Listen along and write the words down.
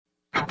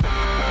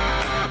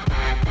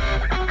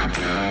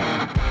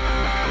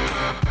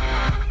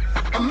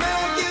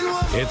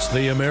It's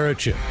the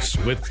Americhicks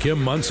with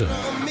Kim Munson.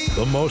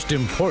 The most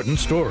important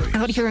story.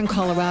 Out here in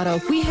Colorado,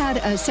 we had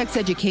a sex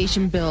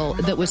education bill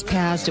that was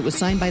passed. It was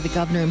signed by the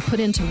governor and put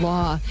into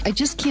law. I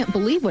just can't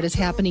believe what is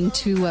happening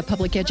to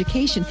public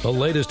education. The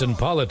latest in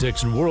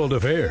politics and world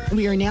affairs.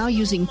 We are now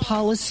using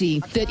policy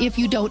that if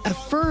you don't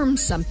affirm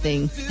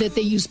something, that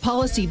they use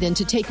policy then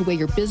to take away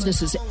your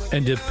businesses.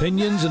 And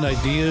opinions and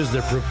ideas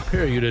that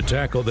prepare you to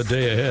tackle the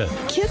day ahead.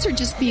 Kids are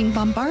just being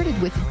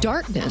bombarded with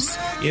darkness.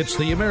 It's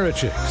the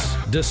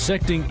Americhicks,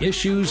 dissecting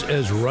issues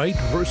as right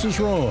versus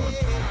wrong,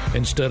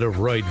 instead of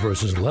right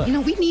versus left. You know,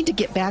 we need to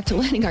get back to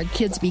letting our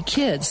kids be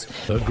kids.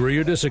 Agree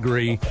or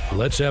disagree,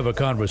 let's have a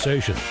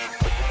conversation.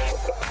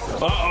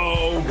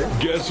 Uh-oh,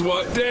 guess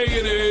what day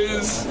it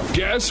is?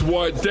 Guess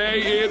what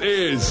day it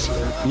is?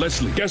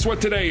 Leslie, guess what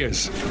today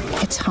is?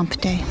 It's hump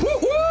day.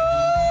 Woo-hoo!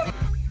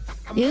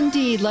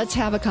 Indeed. Let's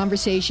have a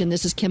conversation.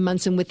 This is Kim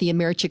Munson with the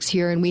Americhicks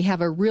here, and we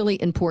have a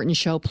really important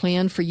show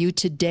planned for you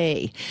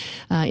today.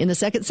 In the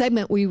second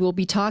segment, we will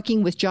be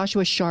talking with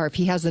Joshua Sharf.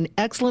 He has an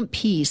excellent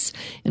piece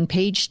in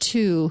page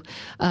 2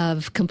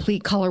 of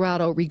Complete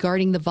Colorado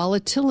regarding the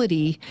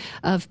volatility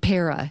of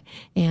para.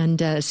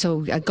 And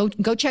so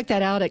go check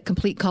that out at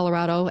Complete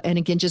Colorado. And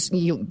again,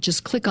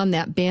 just click on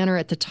that banner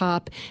at the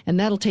top, and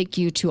that'll take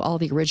you to all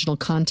the original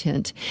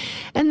content.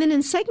 And then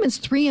in segments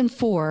 3 and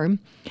 4,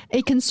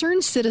 a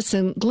concerned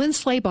citizen, Glenn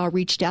Slabaugh,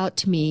 reached out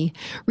to me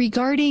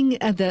regarding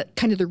the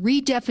kind of the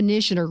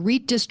redefinition or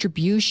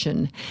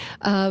redistribution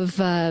of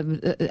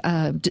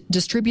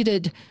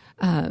distributed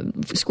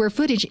square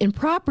footage in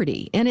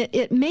property. And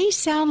it may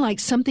sound like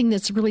something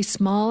that's really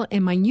small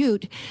and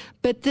minute,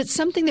 but that's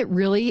something that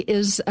really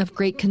is of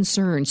great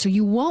concern. So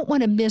you won't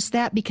want to miss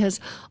that, because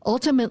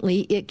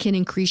ultimately it can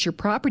increase your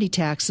property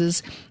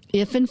taxes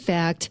if, in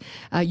fact,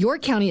 your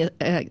county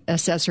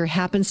assessor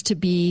happens to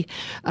be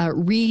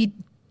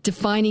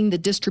defining the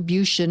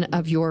distribution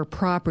of your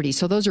property.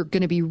 So those are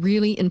going to be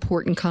really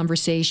important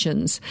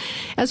conversations.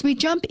 As we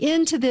jump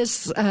into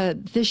this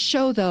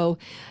show, though,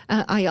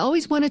 I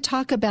always want to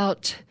talk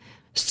about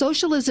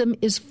socialism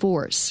is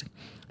force.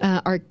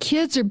 Our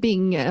kids are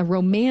being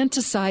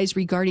romanticized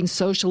regarding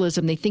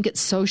socialism. They think it's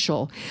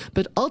social.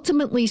 But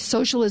ultimately,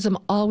 socialism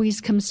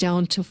always comes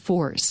down to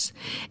force.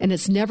 And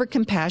it's never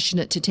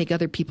compassionate to take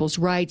other people's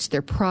rights,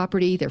 their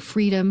property, their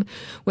freedom,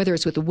 whether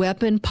it's with a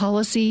weapon,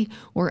 policy,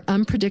 or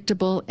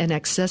unpredictable and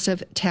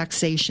excessive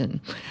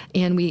taxation.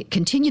 And we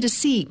continue to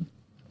see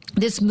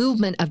this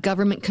movement of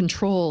government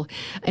control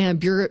and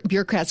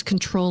bureaucrats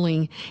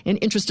controlling and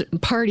interested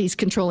parties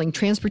controlling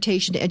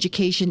transportation,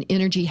 education,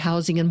 energy,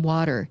 housing, and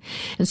water.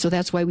 And so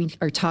that's why we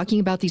are talking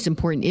about these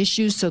important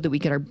issues, so that we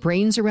get our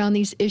brains around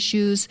these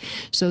issues,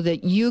 so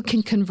that you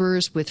can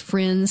converse with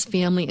friends,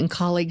 family, and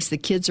colleagues. The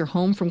kids are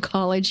home from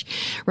college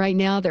right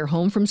now. They're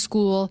home from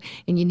school,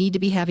 and you need to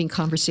be having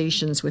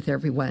conversations with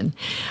everyone.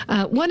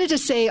 Wanted to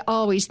say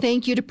always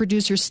thank you to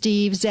producer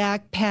Steve,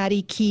 Zach,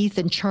 Patty, Keith,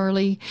 and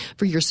Charlie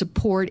for your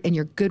support and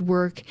your good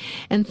work.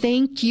 And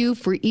thank you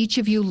for each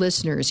of you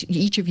listeners.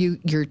 Each of you,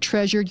 you're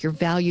treasured, you're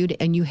valued,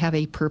 and you have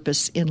a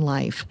purpose in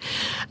life.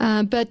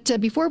 But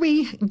before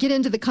we get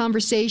into the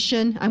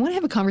conversation, I want to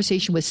have a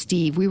conversation with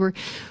Steve. We were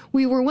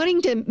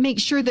wanting to make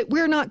sure that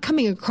we're not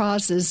coming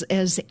across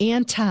as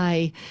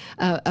anti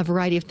a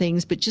variety of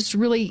things, but just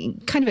really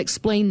kind of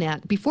explain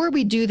that. Before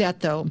we do that,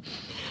 though,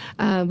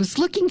 I was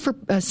looking for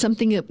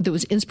something that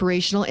was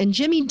inspirational. And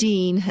Jimmy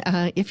Dean,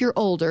 if you're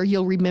older,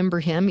 you'll remember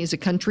him. He's a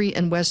country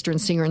and Western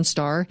singer and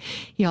star.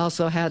 He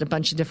also had a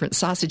bunch of different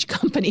sausage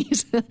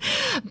companies.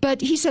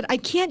 But he said, I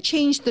can't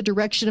change the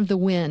direction of the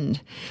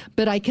wind,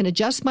 but I can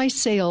adjust my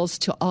sails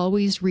to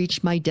always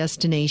reach my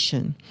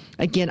destination.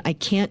 Again, I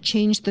can't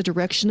change the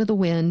direction of the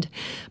wind,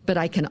 but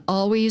I can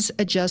always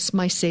adjust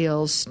my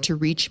sails to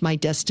reach my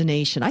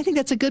destination. I think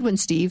that's a good one,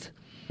 Steve.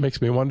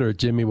 Makes me wonder if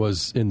Jimmy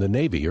was in the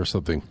Navy or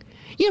something.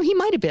 You know, he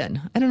might have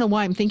been. I don't know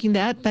why I'm thinking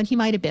that, but he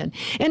might have been.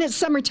 And it's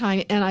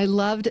summertime, and I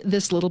loved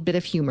this little bit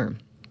of humor.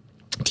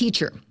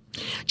 Teacher,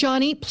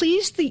 Johnny,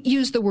 please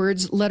use the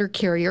words letter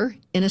carrier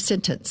in a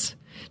sentence.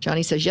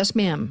 Johnny says, yes,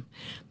 ma'am.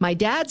 My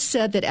dad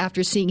said that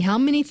after seeing how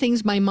many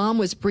things my mom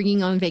was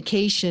bringing on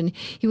vacation,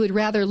 he would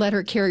rather let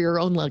her carry her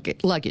own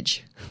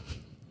luggage.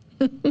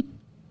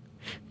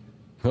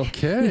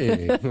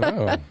 Okay.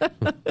 Wow.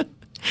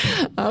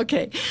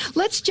 Okay,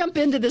 let's jump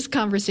into this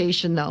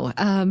conversation, though.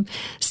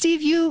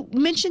 Steve, you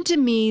mentioned to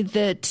me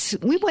that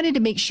we wanted to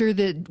make sure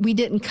that we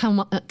didn't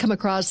come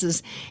across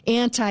as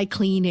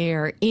anti-clean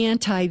air,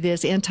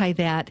 anti-this,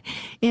 anti-that.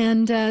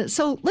 And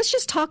so let's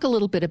just talk a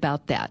little bit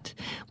about that.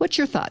 What's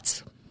your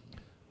thoughts?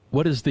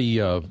 What is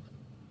the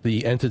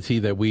entity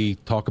that we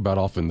talk about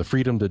often, the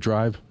freedom to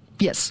drive?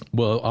 Yes.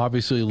 Well,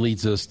 obviously it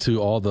leads us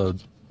to all the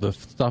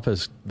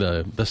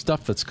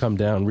stuff that's come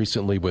down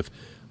recently with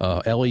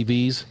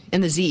LEVs.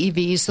 And the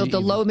ZEVs, so the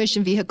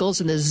low-emission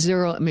vehicles and the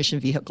zero-emission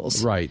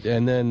vehicles. Right.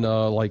 And then,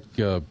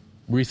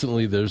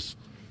 recently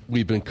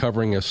we've been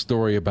covering a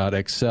story about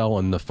Xcel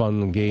and the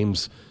fun and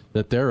games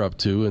that they're up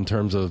to in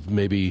terms of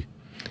maybe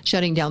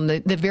shutting down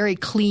the very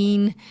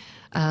clean,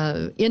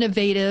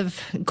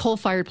 innovative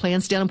coal-fired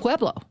plants down in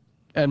Pueblo.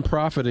 And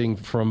profiting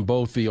from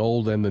both the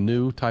old and the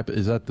new type.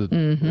 Is that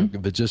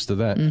the gist of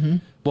that? Mm-hmm.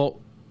 Well,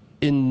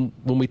 when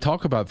we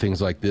talk about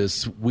things like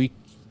this, we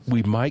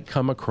might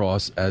come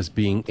across as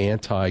being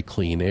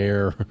anti-clean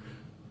air,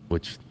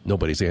 which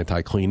nobody's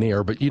anti-clean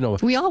air, but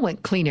we all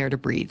want clean air to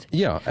breathe.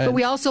 Yeah, but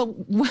we also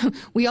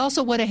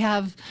want to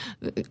have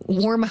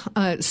warm.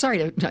 Sorry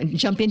to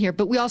jump in here,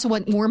 but we also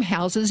want warm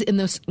houses in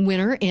the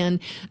winter and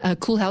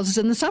cool houses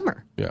in the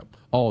summer. Yeah,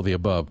 all of the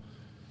above.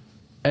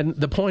 And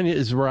the point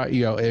is, right?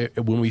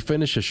 When we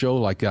finish a show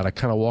like that, I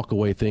kind of walk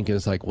away thinking,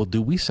 it's like, well,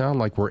 do we sound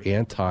like we're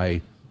anti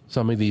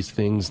some of these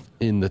things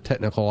in the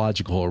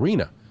technological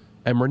arena?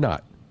 And we're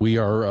not. We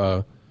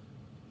are.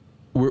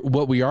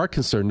 What we are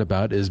concerned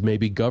about is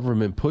maybe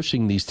government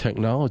pushing these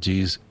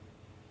technologies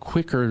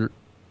quicker,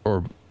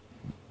 or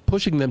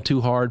pushing them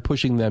too hard,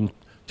 pushing them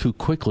too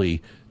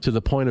quickly to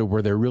the point of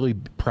where they're really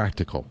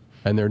practical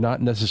and they're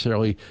not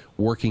necessarily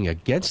working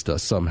against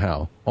us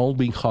somehow,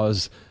 only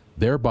because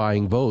they're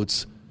buying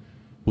votes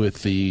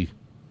with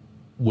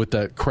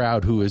that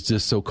crowd who is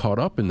just so caught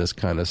up in this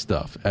kind of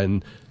stuff.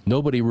 And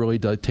nobody really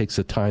takes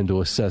the time to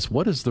assess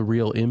what is the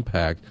real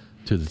impact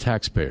to the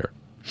taxpayer.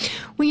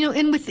 Well,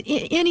 and with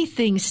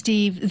anything,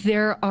 Steve,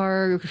 there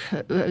are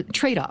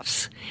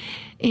trade-offs.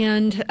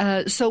 And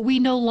so we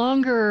no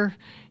longer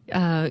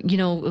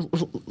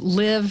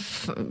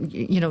live,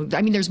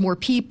 there's more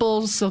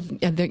people. So,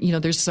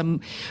 there's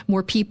some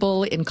more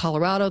people in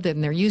Colorado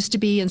than there used to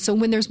be. And so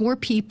when there's more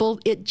people,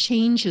 it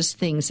changes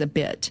things a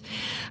bit.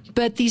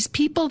 But these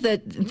people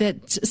that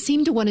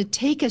seem to want to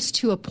take us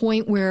to a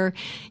point where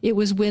it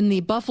was when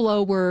the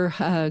buffalo were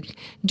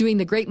doing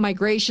the great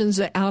migrations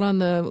out on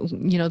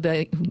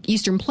the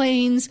eastern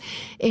plains,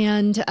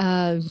 and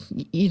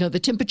the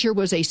temperature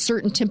was a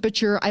certain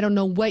temperature. I don't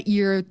know what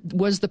year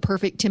was the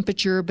perfect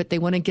temperature, but they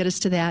want to get us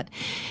to that.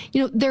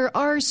 There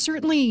are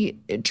certainly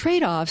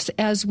trade-offs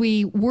as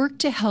we work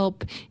to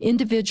help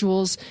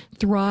individuals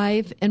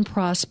thrive and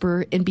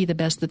prosper and be the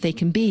best that they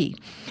can be.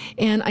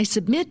 And I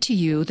submit to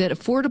you that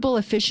affordable,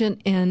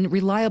 efficient, and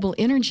reliable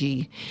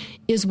energy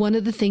is one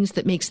of the things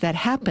that makes that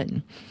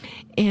happen.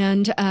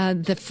 And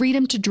the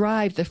freedom to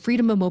drive, the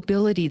freedom of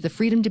mobility, the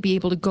freedom to be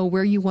able to go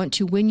where you want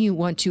to, when you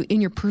want to,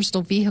 in your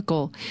personal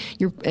vehicle,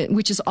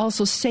 which is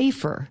also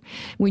safer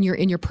when you're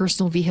in your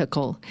personal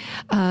vehicle.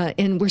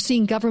 And we're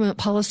seeing government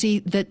policy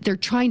that they're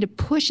trying to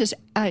push us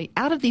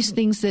out of these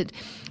things that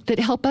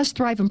help us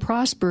thrive and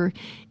prosper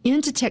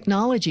into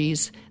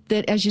technologies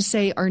that, as you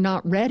say, are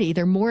not ready.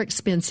 They're more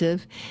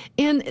expensive.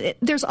 And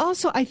there's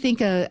also, I think,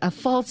 a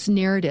false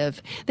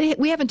narrative.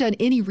 We haven't done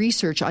any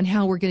research on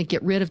how we're going to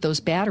get rid of those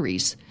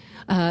batteries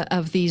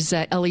of these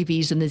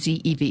LEVs and the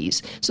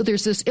ZEVs. So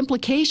there's this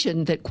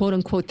implication that, quote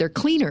unquote, they're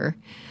cleaner.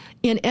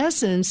 In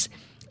essence,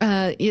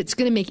 it's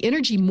going to make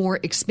energy more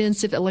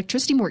expensive,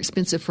 electricity more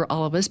expensive for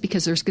all of us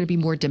because there's going to be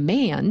more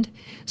demand.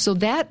 So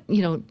that,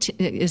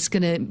 is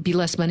going to be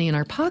less money in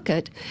our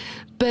pocket.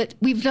 But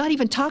we've not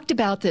even talked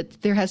about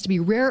that there has to be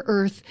rare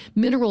earth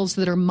minerals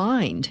that are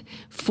mined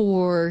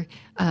for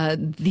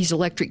these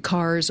electric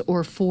cars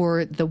or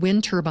for the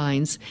wind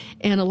turbines.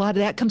 And a lot of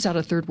that comes out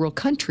of third world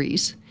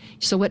countries.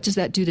 So what does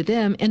that do to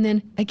them? And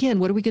then, again,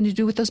 what are we going to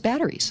do with those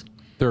batteries?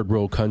 Third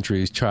world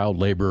countries, child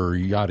labor,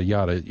 yada,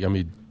 yada. I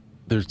mean,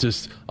 there's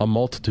just a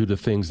multitude of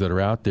things that are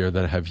out there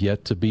that have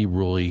yet to be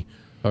really,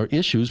 or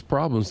issues,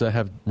 problems that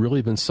have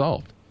really been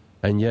solved.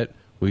 And yet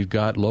we've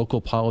got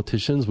local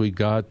politicians, we've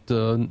got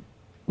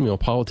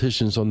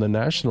politicians on the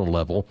national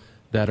level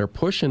that are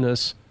pushing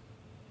us.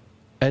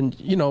 And,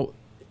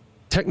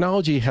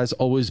 technology has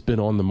always been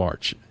on the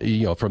march,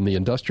 from the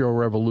Industrial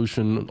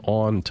Revolution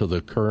on to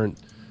the current,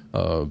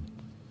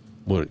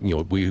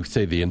 we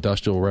say the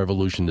Industrial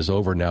Revolution is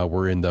over now.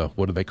 We're in the,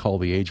 what do they call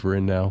the age we're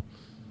in now?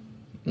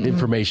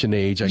 Information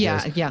age, I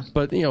guess. Yeah.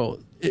 But,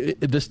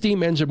 the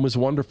steam engine was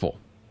wonderful,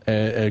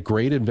 a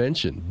great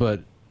invention.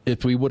 But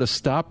if we would have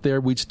stopped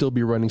there, we'd still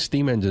be running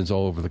steam engines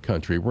all over the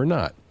country. We're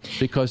not,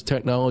 because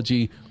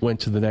technology went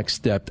to the next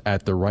step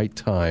at the right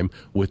time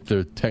with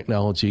the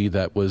technology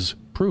that was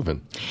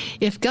proven.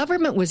 If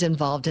government was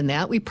involved in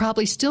that, we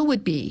probably still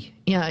would be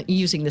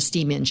using the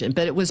steam engine.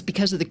 But it was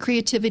because of the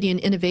creativity and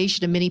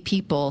innovation of many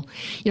people.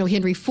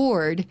 Henry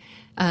Ford,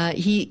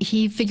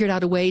 he figured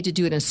out a way to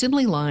do an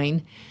assembly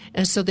line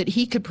so that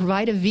he could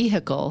provide a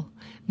vehicle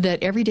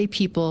that everyday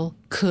people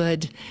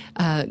could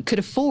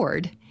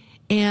afford.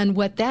 And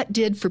what that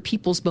did for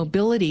people's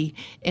mobility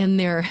and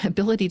their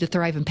ability to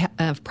thrive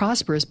and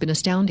prosper has been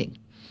astounding.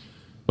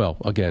 Well,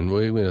 again,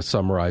 we're going to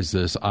summarize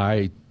this.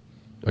 I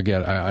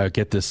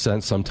get this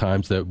sense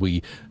sometimes that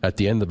we, at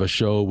the end of a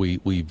show,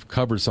 we've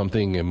covered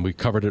something and we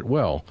covered it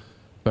well.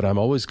 But I'm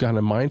always kind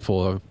of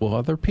mindful of,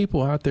 are there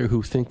people out there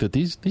who think that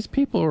these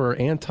people are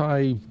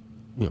anti,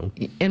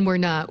 And we're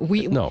not.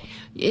 No.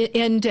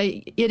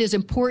 It is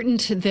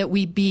important that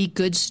we be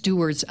good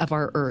stewards of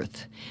our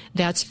earth.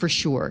 That's for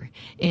sure.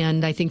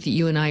 And I think that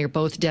you and I are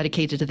both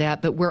dedicated to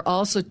that. But we're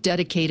also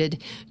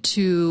dedicated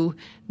to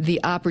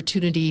the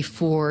opportunity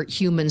for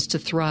humans to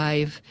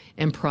thrive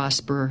and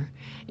prosper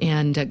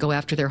and go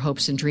after their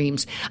hopes and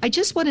dreams. I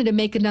just wanted to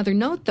make another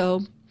note,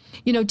 though.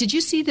 Did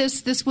you see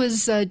this? This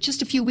was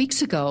just a few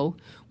weeks ago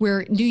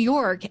where New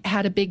York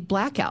had a big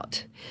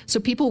blackout.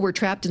 So people were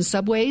trapped in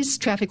subways.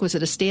 Traffic was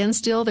at a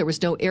standstill. There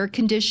was no air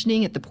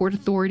conditioning at the Port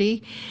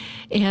Authority.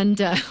 And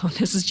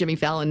this is Jimmy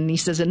Fallon, and he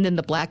says, and then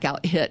the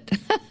blackout hit.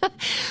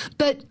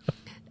 But,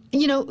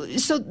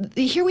 so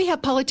here we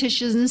have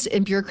politicians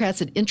and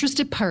bureaucrats and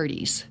interested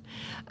parties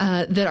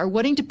that are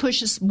wanting to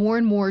push us more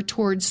and more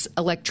towards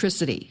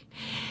electricity.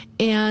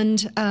 And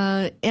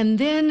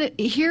then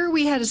here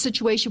we had a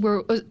situation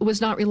where it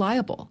was not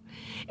reliable.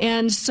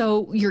 And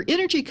so your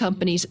energy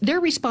companies, their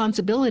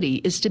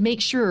responsibility is to make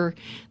sure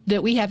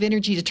that we have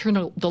energy to turn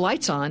the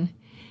lights on.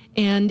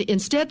 And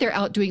instead, they're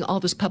out doing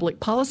all this public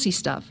policy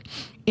stuff.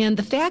 And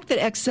the fact that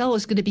Xcel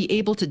is going to be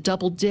able to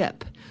double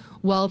dip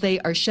while they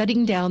are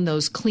shutting down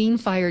those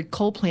clean-fired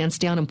coal plants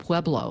down in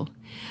Pueblo,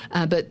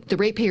 but the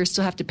ratepayers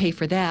still have to pay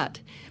for that.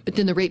 But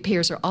then the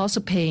ratepayers are also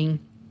paying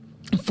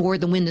for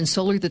the wind and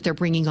solar that they're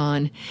bringing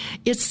on.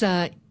 It's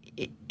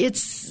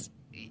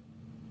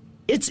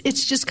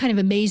just kind of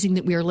amazing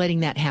that we are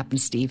letting that happen,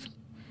 Steve.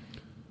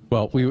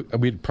 Well, we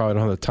probably don't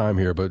have the time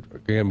here, but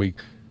again,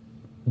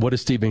 what did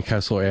Stephen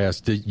Kessler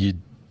ask? You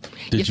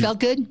felt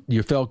good?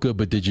 You felt good,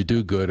 but did you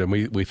do good? And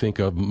we think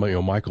of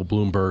Michael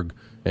Bloomberg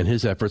and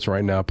his efforts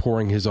right now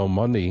pouring his own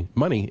money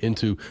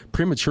into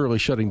prematurely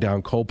shutting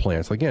down coal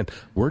plants. Again,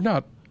 we're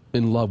not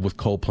in love with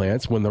coal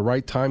plants. When the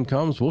right time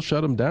comes, we'll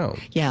shut them down.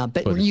 Yeah,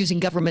 but we're using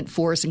government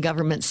force and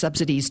government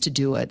subsidies to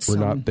do it. We're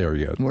not there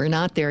yet. We're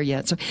not there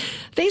yet. So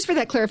thanks for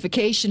that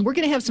clarification. We're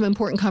going to have some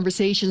important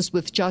conversations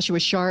with Joshua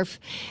Scharf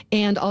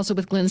and also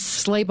with Glenn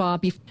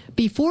Slabaugh.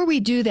 Before we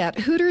do that,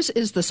 Hooters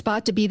is the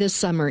spot to be this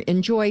summer.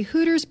 Enjoy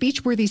Hooters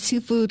beach-worthy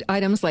seafood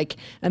items like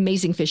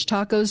amazing fish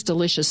tacos,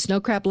 delicious snow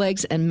crab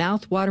legs, and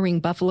mouth-watering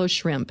buffalo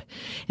shrimp.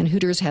 And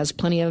Hooters has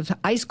plenty of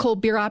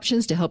ice-cold beer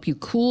options to help you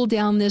cool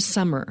down this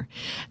summer.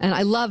 And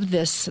I love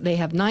this. They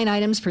have 9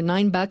 items for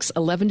 $9,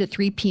 11 to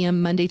 3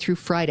 p.m. Monday through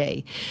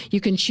Friday.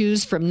 You can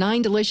choose from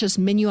 9 delicious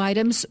menu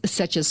items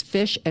such as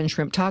fish and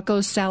shrimp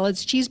tacos,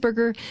 salads,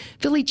 cheeseburger,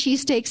 Philly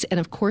cheesesteaks, and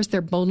of course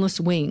their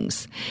boneless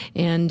wings.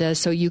 And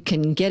so you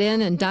can get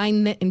in and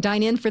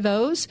dine in for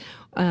those.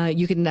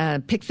 You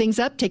can pick things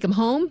up, take them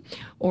home,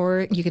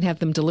 or you can have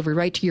them delivered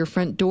right to your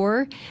front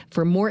door.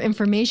 For more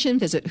information,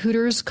 visit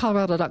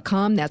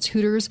HootersColorado.com. That's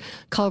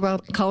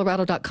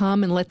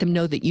HootersColorado.com, and let them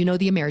know that you know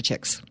the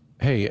Americhicks.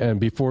 Hey, and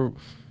before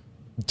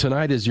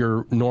tonight is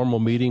your normal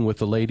meeting with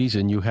the ladies,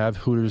 and you have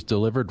Hooters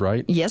delivered,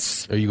 right?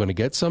 Yes. Are you going to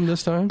get some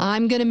this time?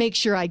 I'm going to make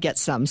sure I get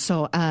some.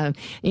 So,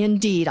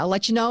 indeed, I'll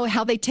let you know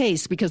how they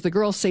taste because the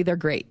girls say they're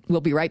great. We'll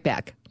be right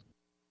back.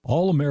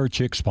 All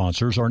Americhicks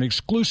sponsors are an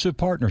exclusive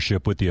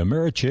partnership with the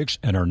Americhicks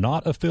and are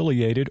not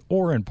affiliated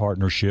or in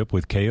partnership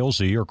with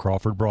KLZ or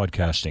Crawford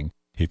Broadcasting.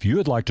 If you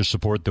would like to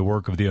support the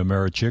work of the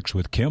Americhicks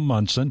with Kim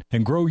Munson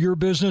and grow your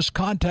business,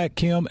 contact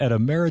Kim at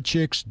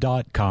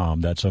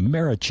Americhicks.com. That's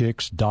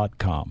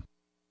Americhicks.com.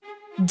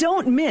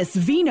 Don't miss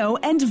Vino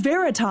and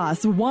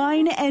Veritas,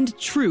 Wine and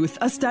Truth,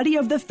 a study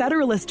of the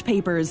Federalist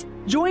Papers.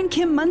 Join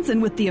Kim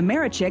Munson with the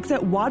Americhicks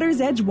at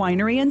Water's Edge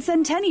Winery in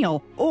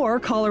Centennial or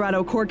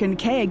Colorado Cork and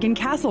Keg in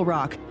Castle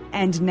Rock.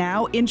 And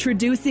now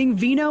introducing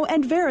Vino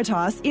and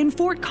Veritas in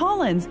Fort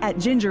Collins at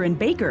Ginger and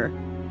Baker.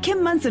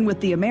 Kim Munson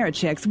with the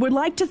Americhicks would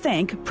like to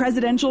thank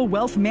Presidential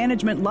Wealth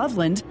Management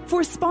Loveland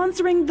for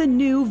sponsoring the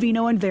new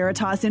Vino and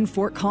Veritas in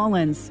Fort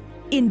Collins.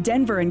 In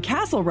Denver and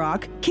Castle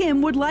Rock,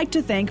 Kim would like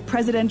to thank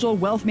Presidential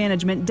Wealth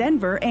Management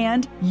Denver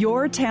and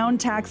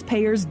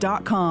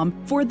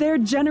YourTownTaxpayers.com for their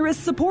generous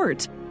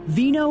support.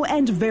 Vino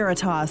and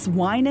Veritas,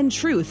 Wine and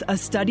Truth, a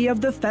study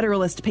of the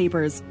Federalist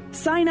Papers.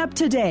 Sign up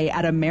today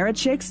at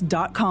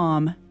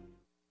Americhicks.com.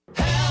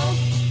 Help!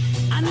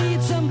 I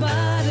need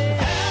somebody.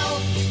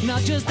 Help!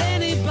 Not just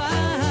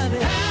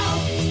anybody.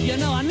 Help! You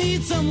know I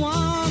need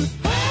someone.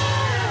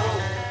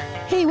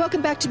 Hey,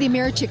 welcome back to the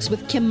Americhicks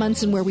with Kim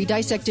Munson, where we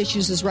dissect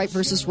issues as right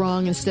versus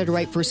wrong instead of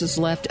right versus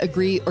left,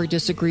 agree or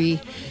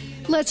disagree.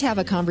 Let's have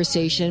a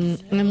conversation.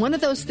 And one of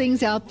those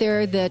things out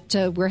there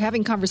that we're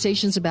having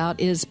conversations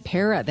about is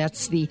PARA.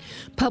 That's the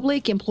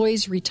Public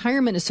Employees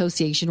Retirement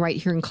Association right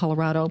here in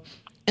Colorado.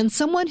 And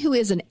someone who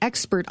is an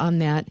expert on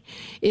that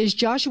is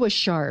Joshua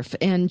Scharf.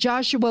 And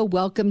Joshua,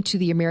 welcome to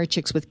the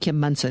Americhicks with Kim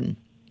Munson.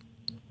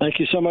 Thank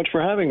you so much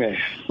for having me.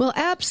 Well,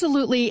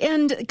 absolutely.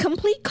 And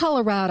Complete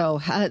Colorado,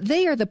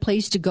 they are the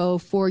place to go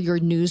for your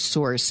news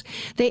source.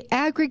 They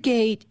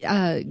aggregate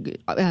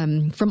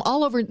from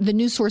all over the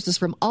news sources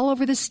from all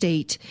over the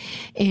state,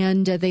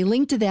 and they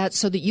link to that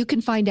so that you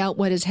can find out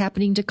what is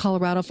happening to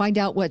Colorado, find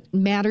out what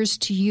matters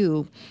to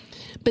you.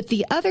 But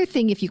the other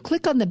thing, if you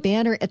click on the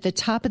banner at the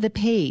top of the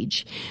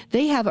page,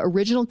 they have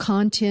original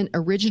content,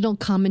 original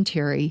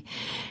commentary,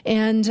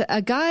 and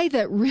a guy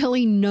that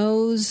really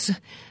knows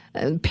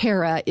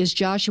PARA is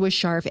Joshua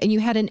Scharf, and you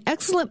had an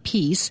excellent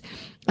piece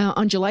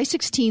on July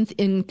 16th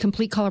in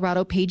Complete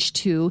Colorado, page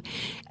 2,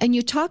 and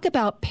you talk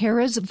about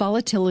PARA's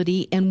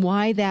volatility and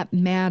why that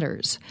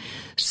matters.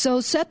 So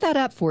set that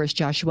up for us,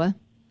 Joshua.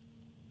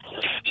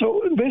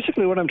 So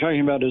basically what I'm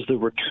talking about is the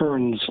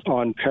returns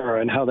on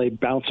para and how they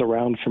bounce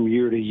around from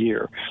year to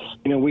year.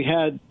 You know, we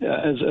had,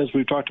 as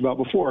we've talked about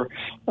before,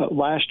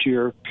 last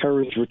year,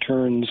 para's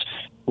returns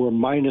were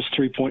minus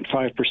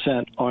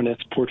 3.5% on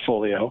its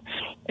portfolio.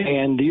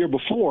 And the year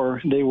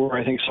before, they were,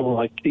 I think, somewhere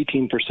like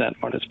 18%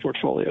 on its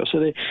portfolio.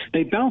 So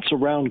they bounce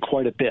around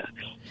quite a bit.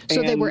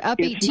 So they were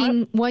up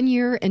 18 one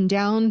year and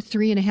down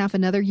 3.5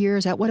 another year.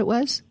 Is that what it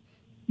was?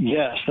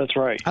 Yes, that's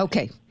right.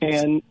 Okay.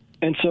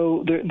 And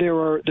so there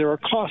are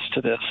costs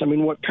to this. I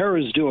mean, what para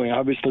is doing,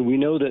 obviously, we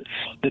know that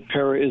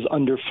para is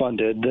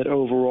underfunded, that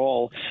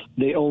overall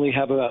they only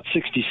have about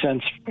 60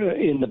 cents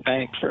in the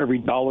bank for every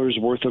dollar's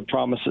worth of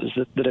promises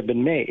that have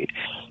been made.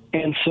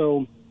 And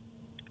so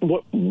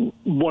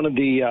one of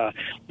the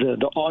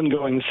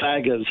ongoing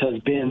sagas has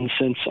been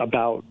since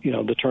about,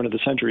 the turn of the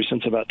century,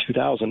 since about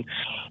 2000,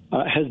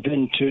 has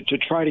been to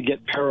try to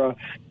get para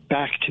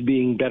back to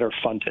being better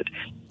funded.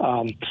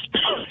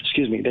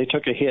 Excuse me. They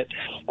took a hit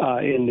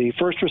in the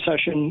first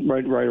recession,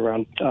 right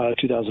around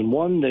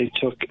 2001. They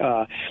took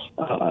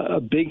a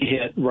big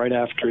hit right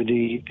after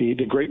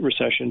the Great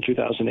Recession,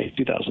 2008,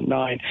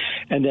 2009,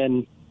 and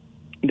then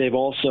they've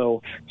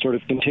also sort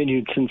of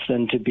continued since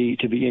then to be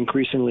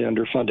increasingly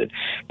underfunded.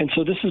 And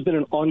so this has been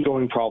an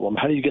ongoing problem.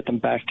 How do you get them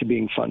back to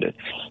being funded?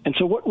 And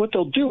so what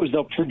they'll do is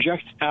they'll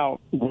project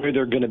out where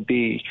they're going to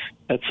be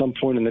at some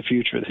point in the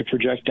future. They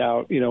project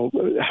out,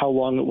 how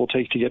long it will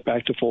take to get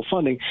back to full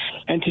funding.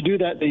 And to do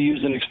that, they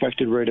use an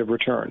expected rate of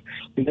return.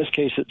 In this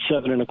case, it's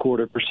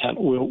 7.25%.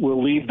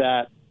 We'll leave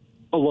that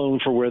alone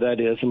for where that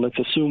is, and let's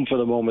assume for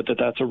the moment that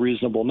that's a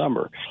reasonable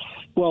number.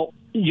 Well,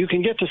 you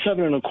can get to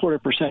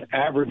 7.25%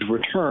 average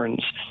returns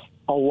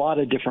a lot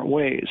of different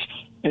ways.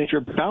 And if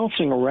you're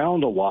bouncing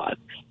around a lot,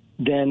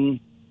 then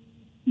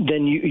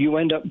you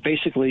end up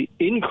basically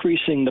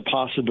increasing the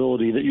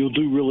possibility that you'll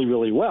do really,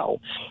 really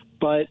well.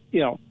 But,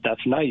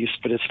 that's nice,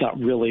 but it's not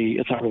really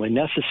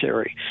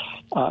necessary.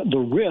 The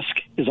risk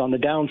is on the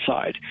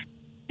downside.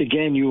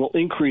 Again, you will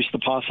increase the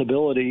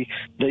possibility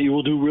that you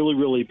will do really,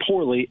 really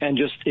poorly and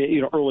just,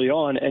 early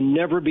on and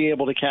never be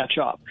able to catch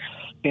up.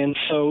 And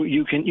so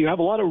you have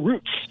a lot of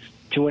routes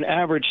to an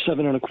average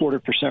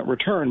 7.25%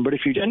 return. But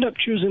if you end up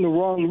choosing the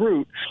wrong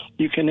route,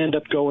 you can end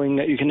up going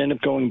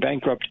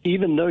bankrupt,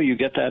 even though you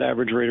get that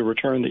average rate of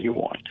return that you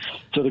want.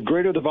 So the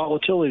greater the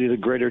volatility, the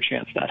greater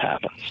chance that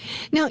happens.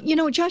 Now,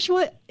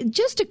 Joshua,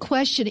 just a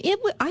question.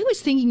 I was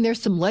thinking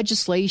there's some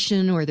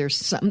legislation or there's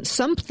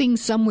something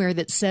somewhere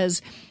that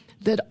says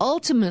that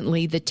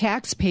ultimately the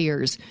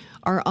taxpayers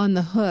are on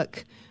the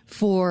hook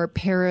for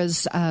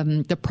para's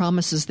the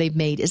promises they've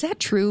made. Is that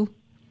true?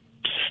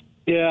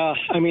 Yeah,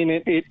 I mean,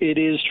 it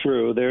is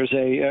true. There's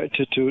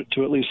to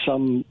at least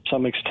some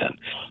extent.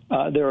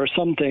 There are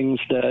some things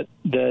that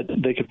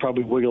they could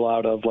probably wiggle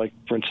out of, like,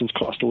 for instance,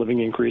 cost of living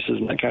increases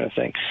and that kind of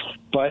thing.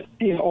 But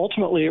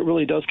ultimately, it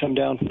really does come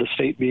down to the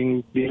state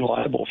being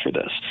liable for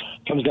this.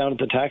 It comes down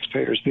to the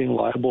taxpayers being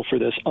liable for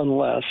this,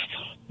 unless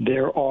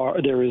there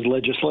is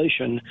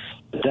legislation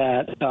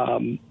that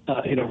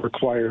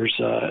requires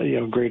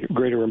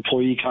greater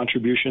employee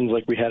contributions,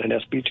 like we had in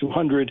SB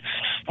 200,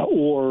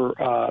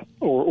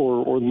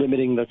 or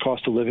limiting the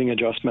cost of living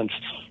adjustments.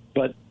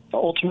 But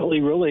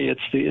ultimately, really,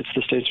 it's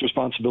the state's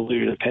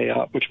responsibility to pay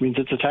up, which means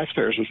it's the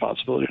taxpayer's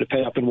responsibility to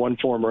pay up in one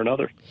form or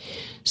another.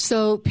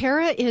 So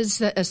para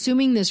is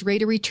assuming this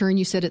rate of return.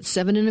 You said it's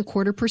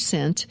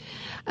 7.25%,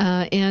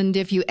 and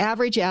if you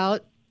average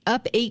out,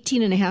 up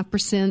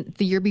 18.5%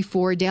 the year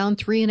before, down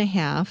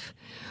 3.5%.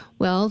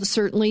 Well,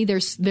 certainly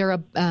they're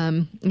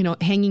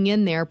hanging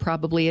in there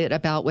probably at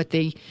about what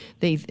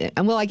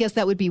I guess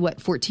that would be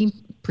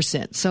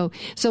 14%.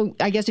 So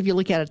I guess if you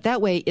look at it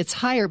that way, it's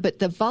higher. But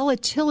the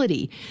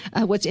volatility,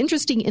 what's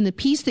interesting in the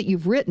piece that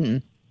you've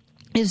written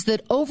is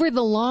that over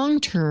the long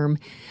term,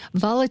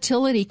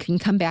 volatility can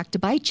come back to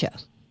bite you.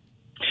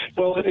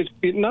 Well,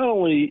 it not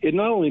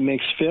only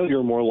makes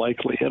failure more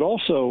likely, it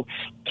also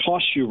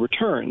costs you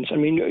returns. I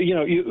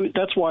mean,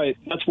 that's why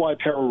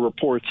para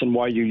reports and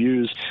why you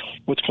use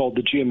what's called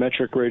the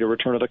geometric rate of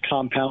return or the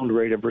compound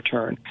rate of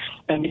return.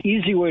 And the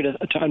easy way to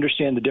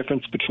understand the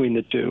difference between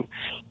the two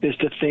is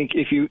to think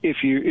if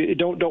you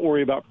don't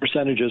worry about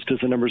percentages,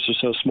 because the numbers are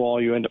so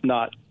small you end up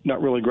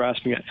not really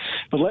grasping it.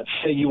 But let's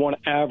say you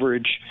want to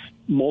average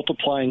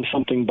multiplying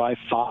something by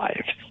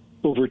 5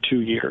 over 2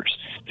 years.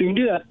 So you can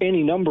do that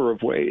any number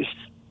of ways.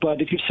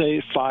 But if you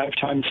say 5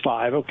 times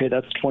 5, okay,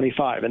 that's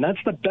 25. And that's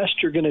the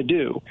best you're going to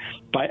do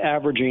by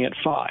averaging at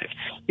 5.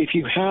 If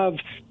you have,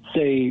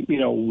 say,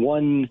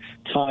 1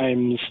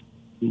 times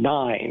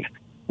 9,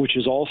 which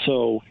is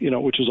also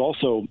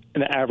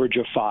an average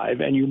of 5,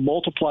 and you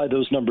multiply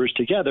those numbers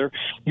together,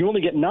 you only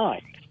get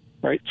 9,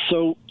 right?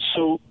 So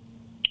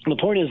The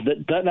point is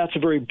that's a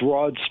very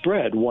broad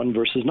spread, 1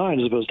 versus 9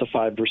 as opposed to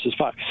 5 versus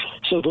 5.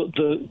 So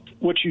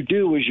what you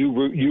do is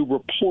you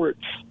report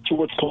to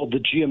what's called the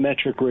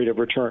geometric rate of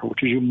return,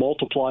 which is you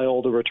multiply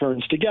all the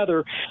returns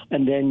together,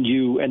 and then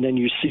you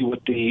see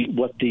what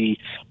the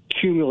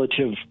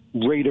cumulative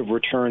rate of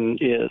return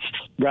is,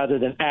 rather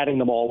than adding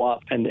them all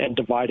up and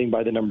dividing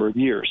by the number of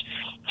years.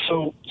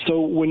 So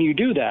when you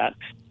do that,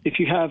 if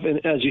you have,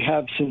 as you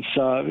have since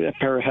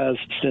PARA has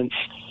since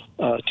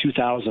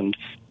 2000,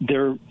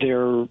 their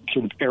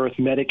sort of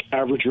arithmetic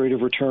average rate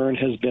of return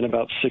has been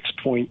about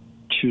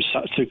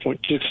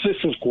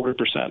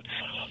 6.25%.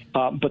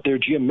 But their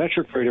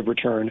geometric rate of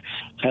return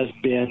has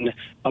been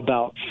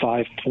about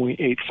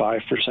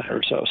 5.85%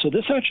 or so. So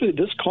this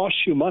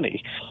costs you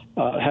money,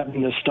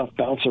 having this stuff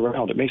bounce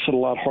around. It makes it a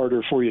lot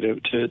harder for you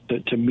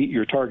to meet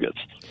your targets.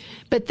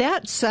 But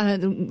that's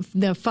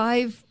the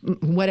 5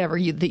 whatever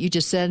that you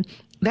just said.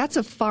 That's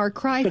a far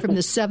cry from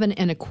the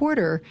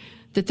 7.25%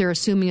 that they're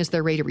assuming is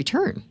their rate of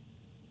return.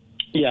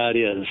 Yeah, it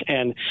is,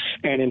 and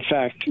in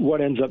fact, what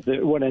ends up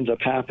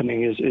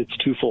happening is it's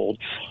twofold.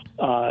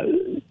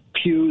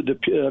 Pew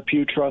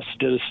Trust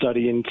did a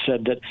study and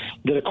said that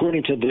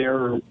according to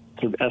their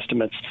sort of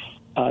estimates,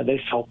 they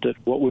felt that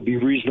what would be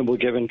reasonable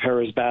given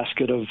PARA's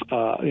basket of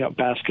how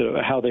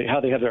they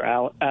have their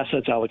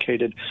assets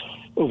allocated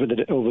over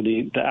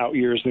the out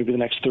years, maybe the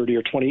next 30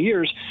 or 20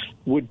 years,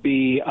 would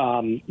be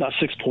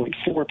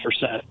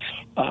 6.4%.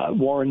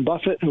 Warren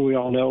Buffett, who we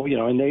all know,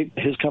 and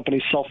his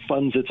company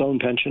self-funds its own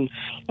pension.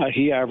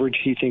 He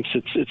thinks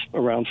it's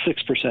around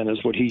 6%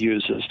 is what he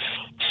uses.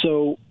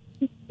 So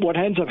what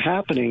ends up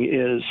happening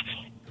is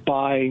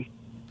by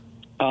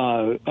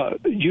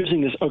using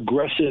this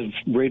aggressive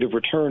rate of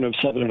return of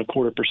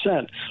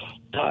 7.25%,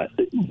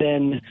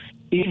 then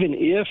even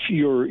if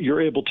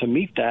you're able to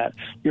meet that,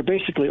 you're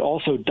basically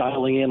also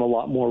dialing in a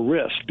lot more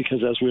risk,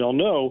 because as we all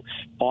know,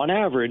 on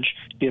average,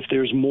 if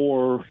there's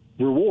more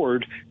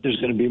reward, there's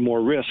going to be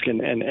more risk,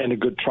 and a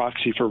good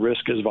proxy for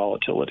risk is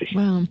volatility.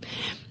 Wow.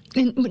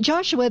 And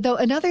Joshua, though,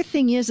 another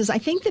thing is I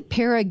think that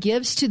PARA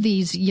gives to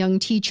these young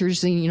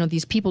teachers, and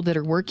these people that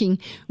are working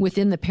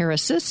within the PARA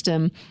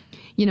system,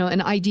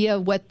 an idea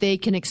of what they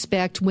can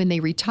expect when they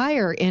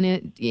retire,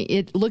 and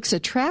it looks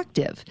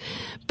attractive.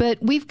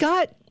 But we've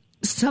got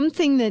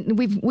something that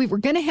we're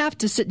going to have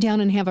to sit down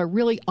and have a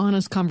really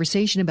honest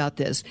conversation about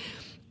this.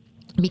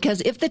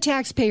 Because if the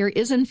taxpayer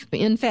is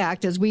in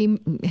fact, as we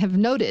have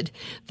noted,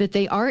 that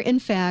they are in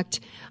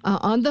fact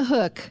on the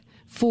hook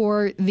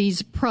for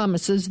these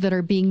promises that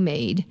are being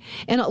made,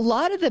 and a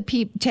lot of the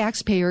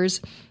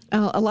taxpayers,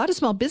 a lot of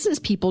small business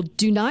people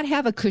do not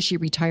have a cushy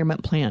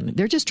retirement plan.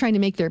 They're just trying to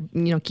make their,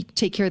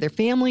 take care of their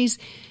families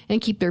and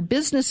keep their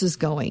businesses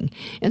going.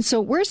 And so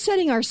we're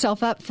setting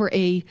ourselves up for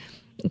a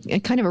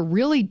kind of a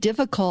really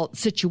difficult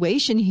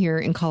situation here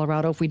in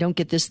Colorado if we don't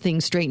get this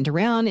thing straightened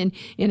around. And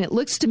it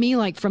looks to me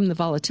like, from the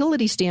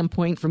volatility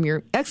standpoint, from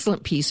your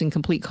excellent piece in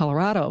Complete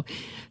Colorado,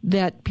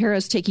 that PARA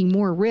is taking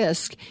more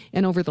risk,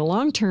 and over the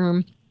long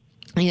term,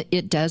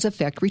 it does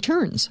affect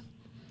returns.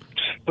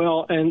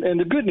 Well, and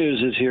the good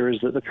news is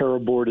that the PARA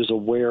board is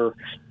aware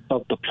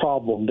of the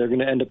problem. They're going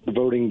to end up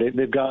voting.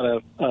 They've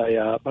got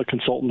a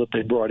consultant that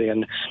they brought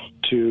in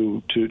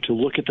to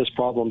look at this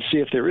problem, see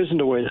if there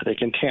isn't a way that they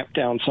can tamp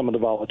down some of the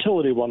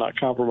volatility while not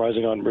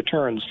compromising on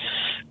returns.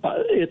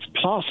 It's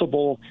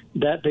possible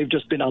that they've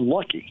just been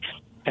unlucky.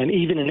 And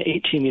even in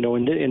 18,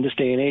 in this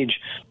day and age,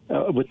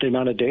 with the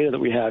amount of data that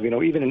we have,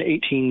 even an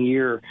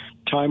 18-year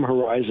time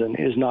horizon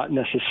is not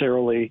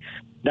necessarily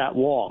that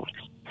long.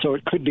 So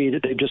it could be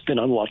that they've just been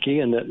unlucky,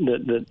 and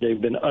that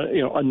they've been,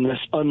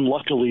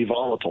 unluckily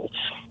volatile.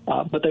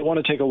 But they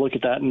want to take a look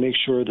at that and make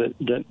sure that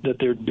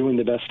they're doing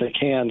the best they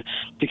can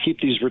to keep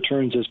these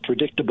returns as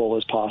predictable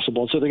as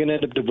possible. And so they're going to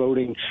end up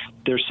devoting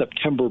their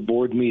September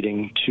board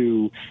meeting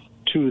to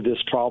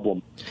this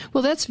problem.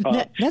 Well, that's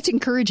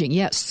encouraging.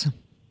 Yes.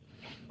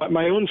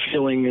 My own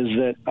feeling is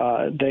that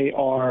they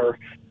are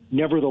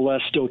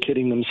nevertheless still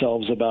kidding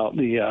themselves about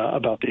the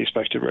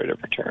expected rate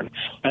of return,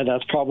 and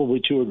that's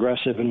probably too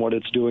aggressive. And what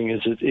it's doing is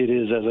it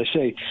is, as I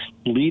say,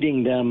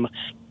 leading them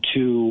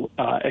to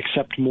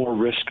accept more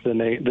risk than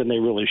they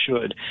really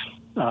should.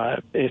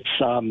 And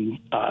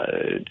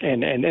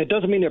it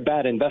doesn't mean they're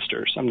bad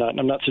investors. I'm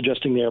not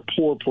suggesting they're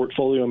poor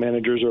portfolio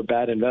managers or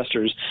bad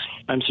investors.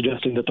 I'm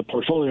suggesting that the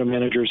portfolio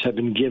managers have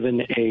been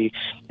given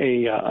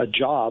a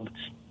job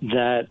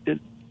that it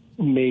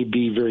may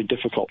be very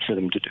difficult for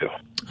them to do.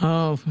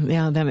 Oh,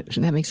 yeah,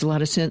 that makes a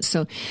lot of sense.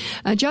 So,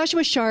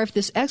 Joshua Scharf,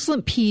 this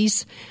excellent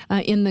piece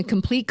in the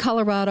Complete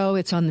Colorado,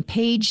 it's on the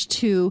page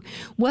 2.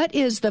 What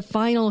is the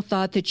final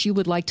thought that you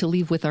would like to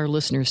leave with our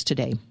listeners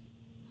today?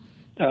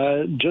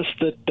 Just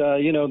that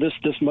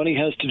this money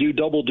has to do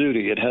double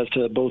duty. It has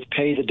to both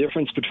pay the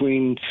difference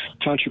between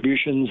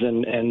contributions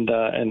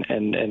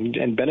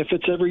and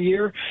benefits every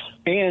year,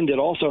 and it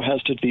also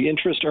has to, the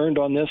interest earned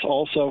on this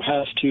also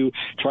has to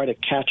try to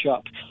catch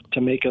up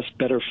to make us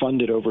better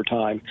funded over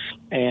time.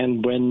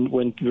 And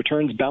when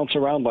returns bounce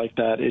around like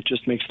that, it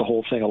just makes the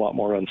whole thing a lot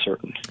more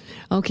uncertain.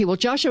 Okay, well,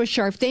 Joshua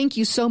Sharf, thank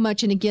you so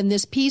much. And again,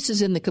 this piece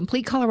is in the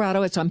Complete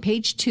Colorado. It's on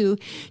page 2.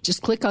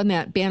 Just click on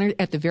that banner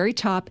at the very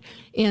top.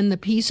 And the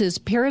piece is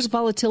Paris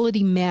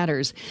Volatility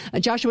Matters.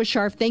 Joshua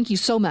Sharf, thank you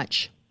so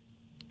much.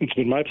 It's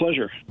been my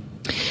pleasure.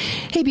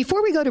 Hey,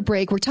 before we go to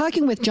break, we're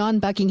talking with John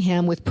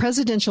Buckingham with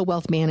Presidential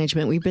Wealth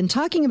Management. We've been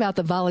talking about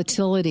the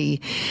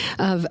volatility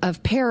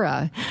of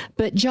PARA.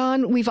 But,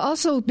 John, we've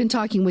also been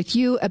talking with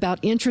you about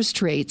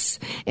interest rates,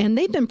 and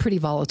they've been pretty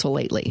volatile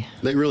lately.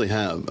 They really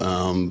have.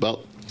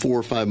 About 4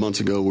 or 5 months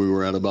ago, we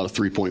were at about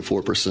a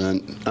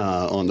 3.4%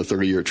 on the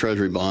 30-year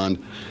Treasury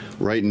bond.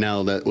 Right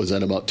now, that was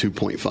at about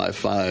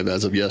 2.55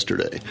 as of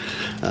yesterday.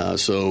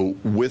 So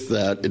with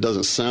that, it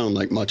doesn't sound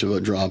like much of a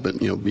drop at,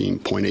 being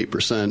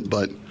 0.8%,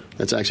 but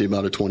that's actually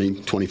about a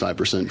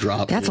 25%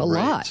 drop. That's a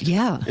lot,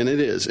 yeah. And it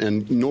is.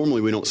 And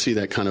normally we don't see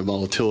that kind of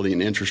volatility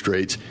in interest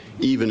rates,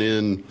 even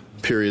in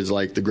periods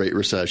like the Great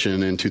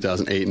Recession in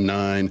 2008 and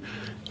 9.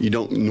 You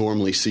don't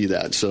normally see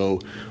that. So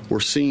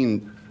we're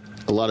seeing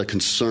a lot of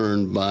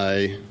concern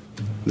by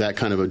that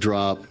kind of a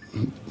drop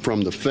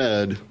from the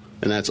Fed.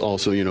 And that's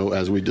also,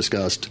 as we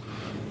discussed,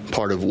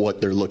 part of what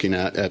they're looking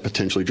at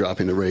potentially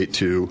dropping the rate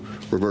to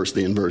reverse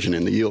the inversion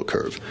in the yield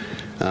curve.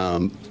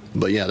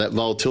 But, yeah, that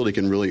volatility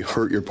can really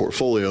hurt your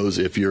portfolios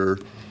if you're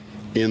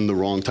in the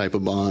wrong type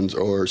of bonds.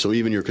 So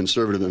even your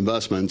conservative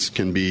investments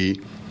can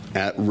be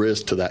at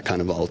risk to that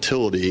kind of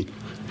volatility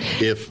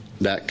if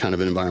that kind of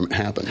an environment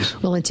happens.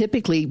 Well, and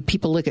typically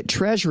people look at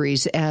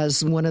treasuries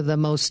as one of the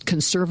most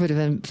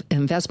conservative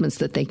investments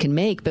that they can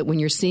make. But when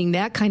you're seeing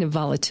that kind of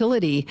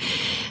volatility,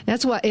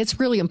 that's why it's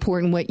really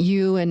important what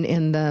you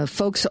and the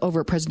folks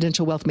over at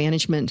Presidential Wealth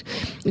Management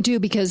do,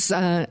 because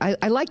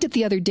I liked it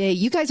the other day.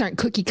 You guys aren't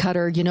cookie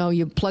cutter.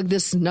 You plug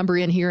this number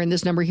in here and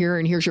this number here,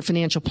 and here's your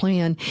financial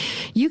plan.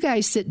 You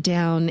guys sit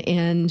down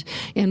and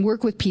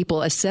work with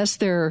people, assess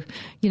their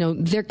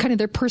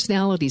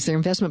personalities, their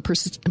investment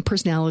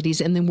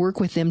personalities, and then work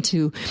with them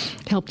to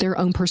help their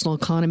own personal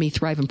economy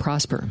thrive and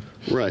prosper.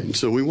 Right.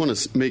 So we want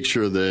to make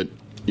sure that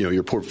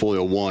your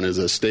portfolio, one, is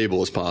as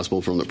stable as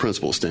possible from the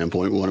principal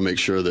standpoint. We want to make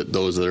sure that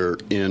those that are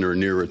in or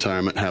near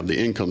retirement have the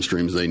income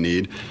streams they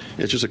need.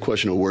 It's just a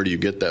question of where do you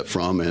get that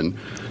from, and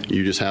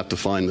you just have to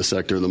find the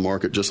sector of the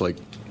market, just like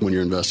when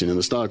you're investing in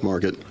the stock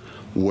market,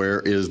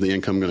 where is the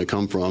income going to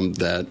come from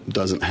that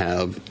doesn't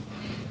have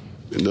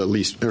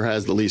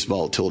has the least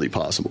volatility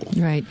possible.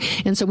 Right.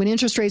 And so when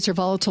interest rates are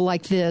volatile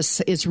like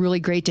this, it's really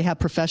great to have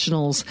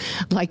professionals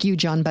like you,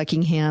 John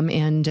Buckingham,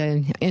 and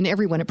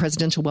everyone at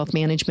Presidential Wealth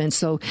Management.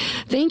 So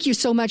thank you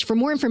so much. For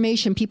more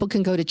information, people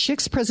can go to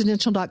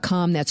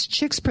chickspresidential.com. That's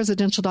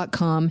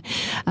chickspresidential.com.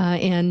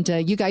 And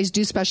you guys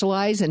do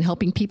specialize in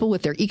helping people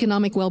with their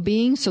economic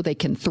well-being so they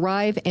can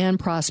thrive and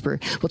prosper.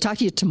 We'll talk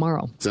to you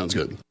tomorrow. Sounds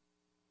good.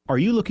 Are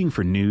you looking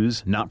for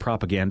news, not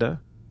propaganda?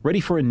 Ready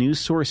for a news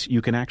source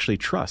you can actually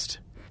trust?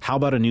 How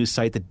about a news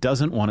site that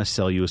doesn't want to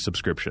sell you a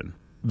subscription?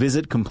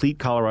 Visit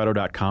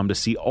CompleteColorado.com to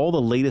see all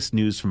the latest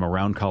news from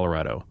around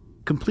Colorado.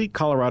 Complete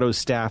Colorado's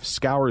staff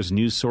scours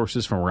news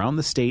sources from around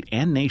the state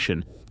and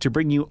nation to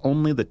bring you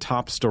only the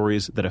top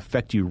stories that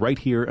affect you right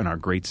here in our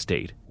great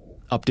state.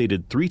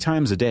 Updated 3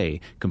 times a day,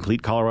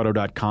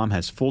 CompleteColorado.com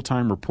has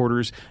full-time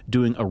reporters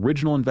doing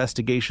original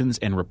investigations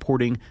and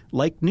reporting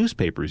like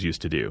newspapers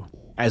used to do,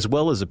 as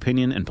well as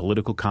opinion and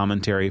political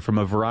commentary from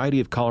a variety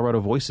of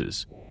Colorado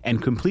voices.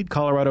 And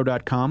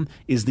CompleteColorado.com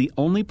is the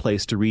only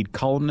place to read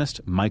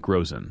columnist Mike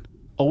Rosen.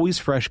 Always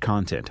fresh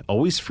content,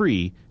 always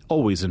free,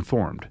 always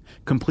informed.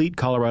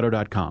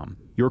 CompleteColorado.com,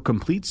 your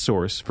complete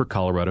source for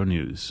Colorado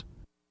news.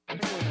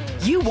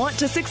 You want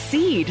to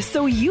succeed,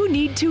 so you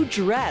need to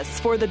dress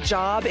for the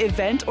job,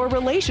 event, or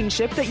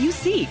relationship that you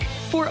seek.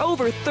 For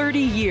over 30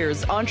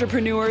 years,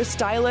 entrepreneur,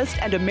 stylist,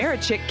 and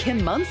Americhick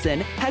Kim Munson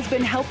has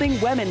been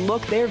helping women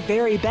look their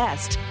very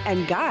best.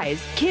 And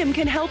guys, Kim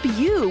can help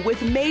you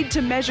with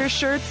made-to-measure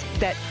shirts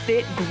that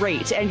fit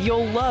great and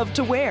you'll love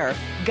to wear.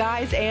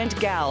 Guys and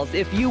gals,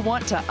 if you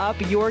want to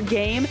up your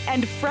game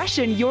and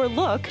freshen your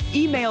look,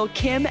 email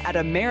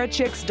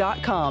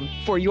Kim@Americhicks.com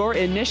for your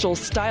initial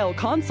style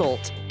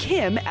consult.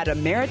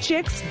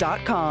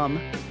 Kim@Americhicks.com.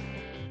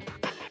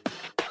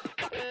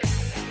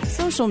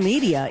 Social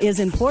media is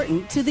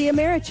important to the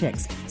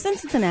Americhicks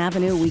since it's an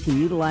avenue we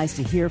can utilize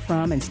to hear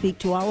from and speak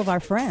to all of our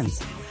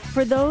friends.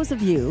 For those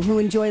of you who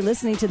enjoy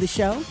listening to the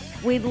show,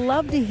 we'd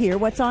love to hear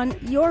what's on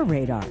your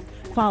radar.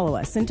 Follow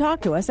us and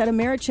talk to us at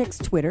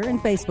Americhicks Twitter and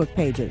Facebook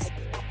pages.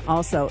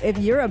 Also, if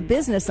you're a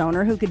business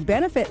owner who could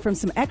benefit from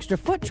some extra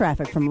foot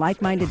traffic from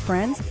like-minded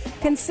friends,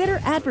 consider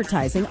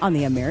advertising on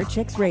the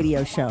Americhicks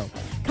radio show.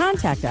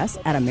 Contact us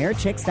at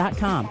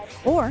Americhicks.com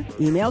or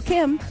email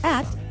Kim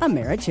at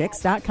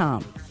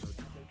Americhicks.com.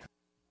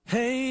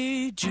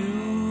 Hey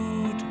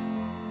Jude,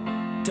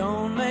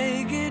 don't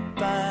make it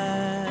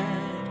bad.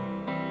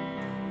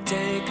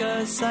 Take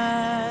a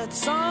sad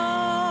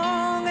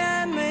song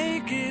and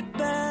make it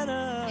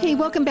better. Hey,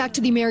 welcome back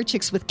to the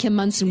Americhicks with Kim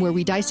Monson, where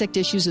we dissect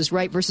issues as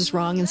right versus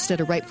wrong instead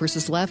of right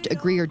versus left,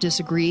 agree or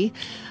disagree.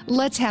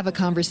 Let's have a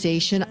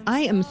conversation.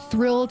 I am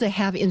thrilled to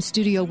have in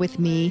studio with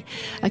me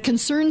a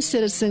concerned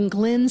citizen,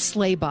 Glenn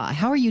Slaybaugh.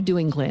 How are you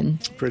doing, Glenn?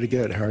 Pretty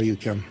good. How are you,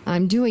 Kim?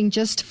 I'm doing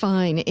just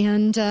fine.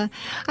 And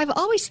I've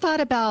always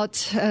thought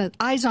about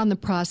eyes on the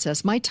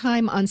process. My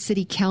time on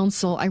city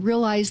council, I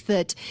realized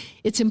that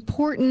it's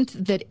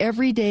important that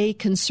everyday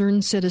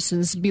concerned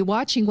citizens be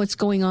watching what's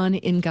going on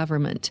in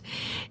government.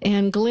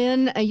 And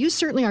Glenn, you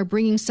certainly are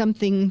bringing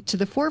something to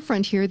the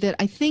forefront here that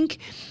I think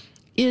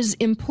is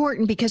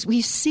important, because we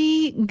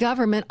see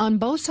government on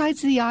both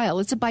sides of the aisle.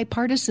 It's a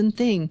bipartisan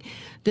thing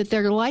that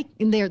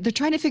they're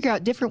trying to figure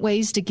out different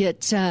ways to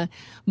get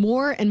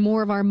more and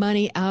more of our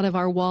money out of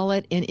our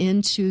wallet and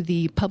into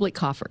the public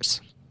coffers.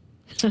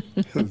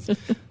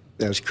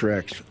 That's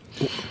correct.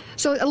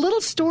 So a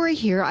little story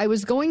here. I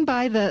was going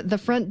by the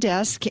front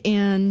desk,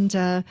 and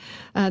the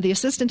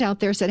assistant out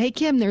there said, "Hey,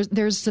 Kim,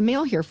 there's some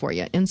mail here for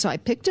you." And so I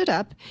picked it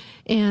up,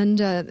 and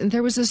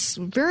there was this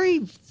very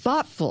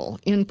thoughtful,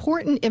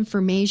 important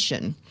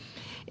information.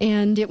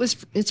 And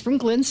it's from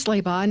Glenn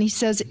Slaybaugh, and he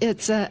says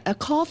it's a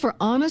call for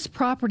honest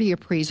property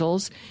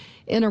appraisals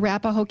in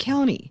Arapahoe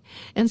County.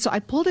 And so I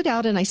pulled it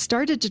out and I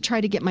started to try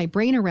to get my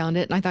brain around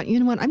it. And I thought, you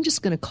know what, I'm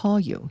just going to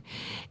call you.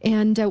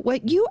 And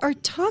what you are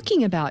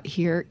talking about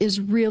here is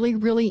really,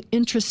 really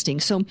interesting.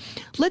 So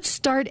let's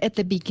start at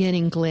the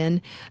beginning,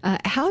 Glenn.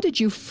 How did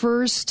you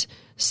first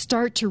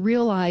start to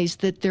realize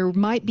that there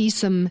might be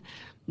some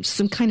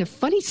kind of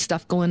funny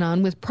stuff going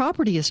on with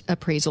property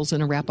appraisals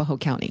in Arapahoe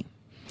County?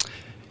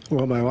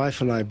 Well, my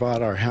wife and I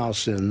bought our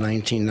house in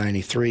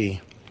 1993.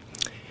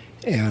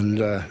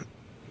 And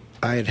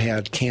I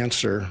had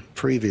cancer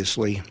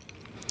previously,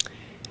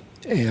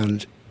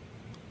 and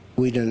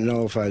we didn't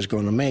know if I was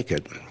going to make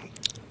it.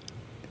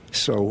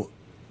 So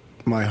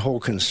my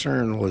whole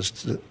concern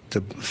was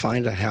to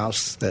find a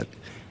house that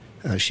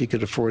she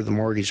could afford the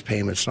mortgage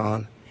payments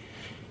on,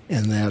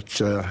 and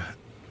that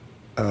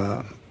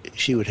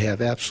she would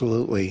have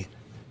absolutely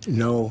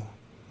no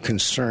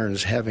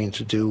concerns having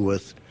to do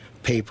with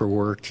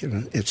paperwork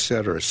and et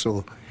cetera.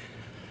 So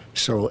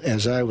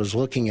as I was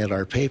looking at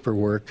our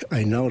paperwork,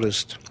 I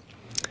noticed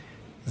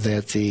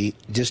that the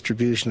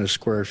distribution of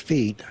square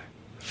feet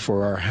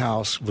for our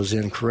house was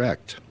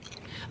incorrect.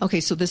 Okay,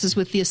 so this is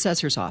with the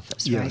assessor's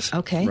office, right? Yes,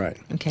 okay. Right.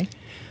 Okay.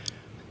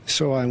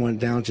 So I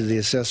went down to the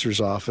assessor's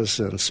office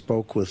and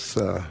spoke with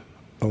a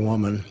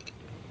woman,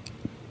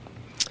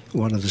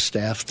 one of the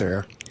staff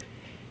there,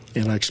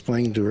 and I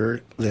explained to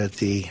her that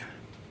the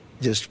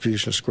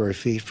distribution of square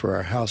feet for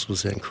our house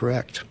was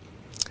incorrect.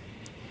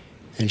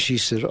 And she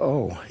said,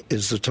 "Oh,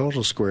 is the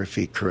total square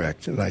feet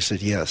correct?" And I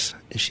said, "Yes."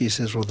 And she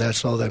says, "Well,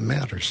 that's all that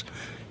matters,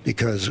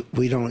 because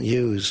we don't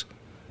use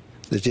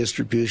the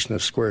distribution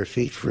of square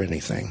feet for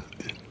anything."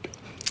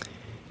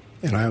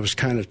 And I was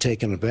kind of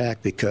taken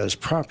aback, because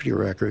property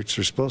records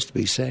are supposed to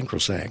be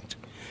sacrosanct.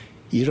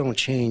 You don't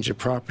change a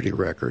property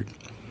record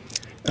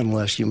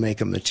unless you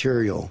make a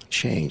material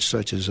change,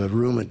 such as a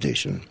room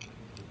addition.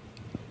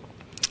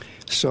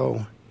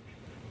 So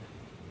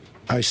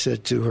I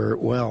said to her,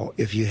 "Well,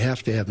 if you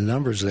have to have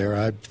numbers there,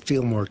 I'd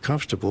feel more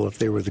comfortable if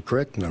they were the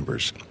correct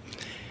numbers."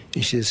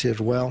 And she said,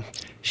 "Well,"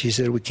 she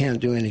said, "we can't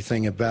do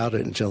anything about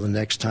it until the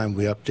next time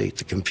we update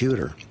the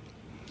computer."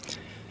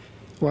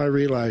 Well, I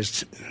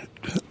realized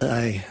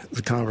the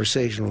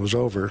conversation was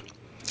over,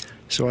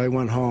 so I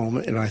went home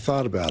and I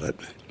thought about it.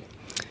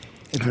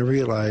 And I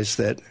realized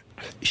that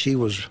she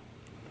was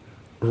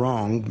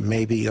wrong,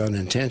 maybe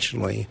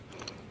unintentionally,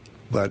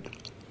 but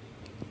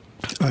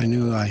I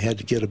knew I had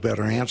to get a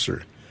better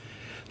answer.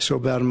 So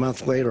about a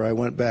month later, I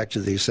went back to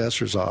the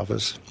assessor's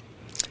office,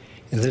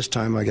 and this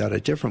time I got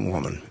a different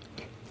woman.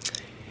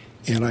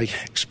 And I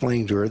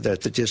explained to her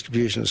that the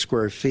distribution of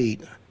square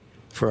feet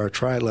for our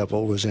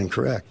tri-level was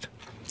incorrect.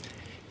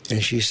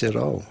 And she said,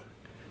 "Oh,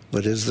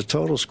 but is the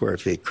total square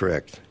feet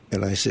correct?"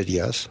 And I said,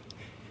 "Yes."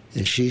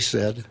 And she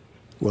said,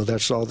 "Well,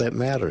 that's all that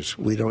matters.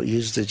 We don't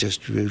use the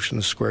distribution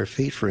of square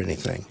feet for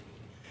anything."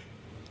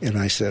 And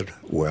I said,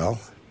 "Well,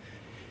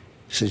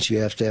 since you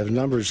have to have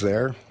numbers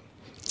there,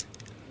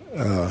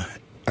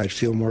 I'd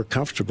feel more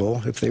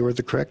comfortable if they were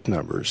the correct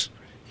numbers."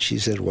 She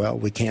said, "Well,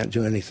 we can't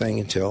do anything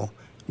until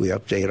we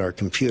update our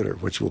computer,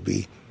 which will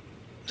be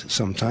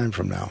some time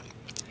from now."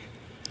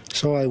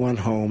 So I went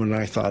home and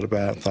I thought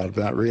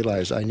about,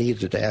 realized I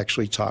needed to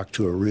actually talk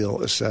to a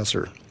real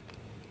assessor.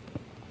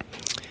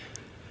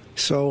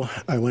 So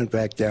I went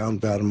back down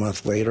about a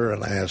month later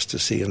and I asked to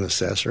see an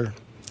assessor.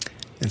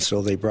 And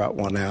so they brought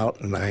one out,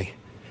 and I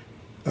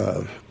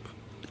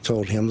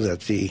told him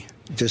that the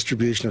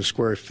distribution of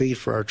square feet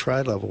for our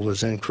tri-level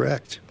was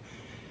incorrect.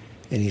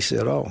 And he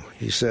said,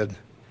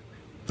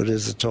 "But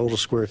is the total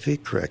square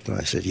feet correct?" And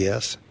I said,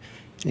 "Yes."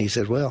 And he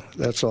said, "Well,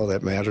 that's all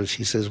that matters."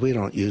 He says, "We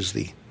don't use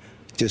the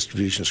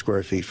distribution of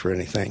square feet for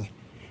anything."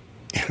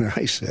 And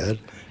I said,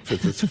 for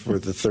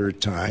the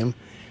third time,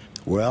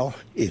 "Well,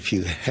 if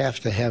you have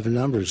to have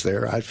numbers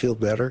there, I'd feel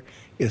better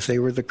if they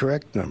were the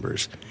correct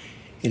numbers."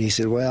 And he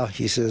said, "Well,"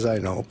 he says, "I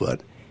know,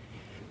 but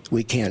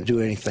we can't do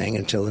anything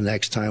until the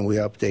next time we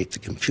update the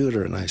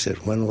computer. And I said,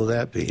 when will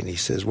that be? And he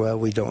says, well,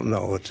 we don't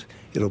know.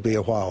 It'll be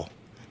a while.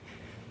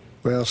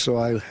 Well, so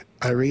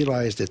I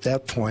realized at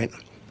that point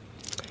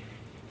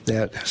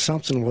that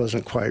something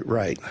wasn't quite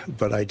right,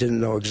 but I didn't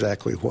know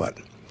exactly what.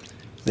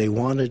 They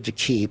wanted to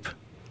keep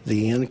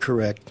the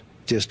incorrect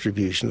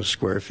distribution of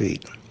square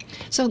feet.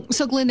 So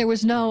Glenn, there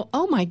was no,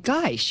 oh my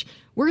gosh,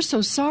 we're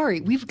so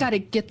sorry, we've got to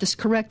get this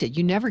corrected.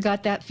 You never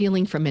got that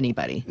feeling from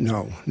anybody?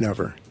 No,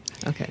 never.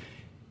 Okay.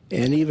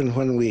 And even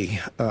when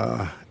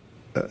I'll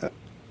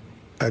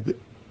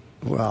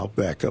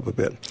back up a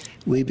bit.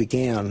 We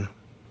began,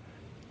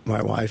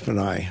 my wife and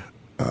I,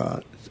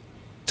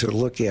 to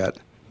look at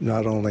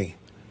not only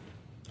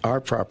our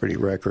property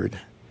record,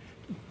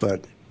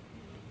 but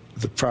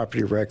the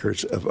property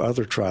records of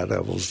other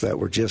tri-levels that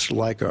were just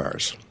like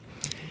ours.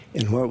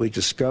 And what we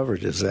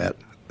discovered is that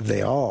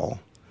they all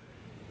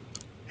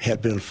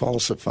had been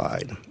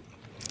falsified.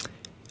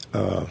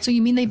 So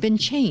you mean they've been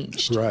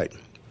changed? Right.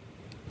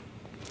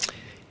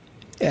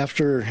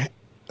 After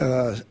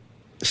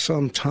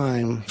some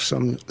time,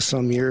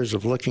 some years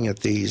of looking at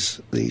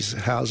these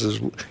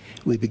houses,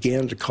 we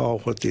began to call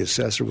what the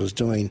assessor was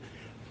doing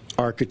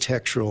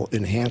architectural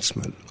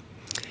enhancement.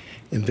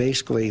 And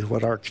basically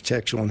what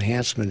architectural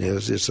enhancement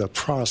is a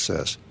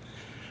process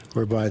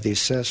whereby the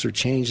assessor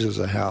changes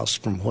a house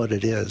from what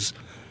it is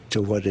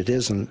to what it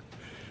isn't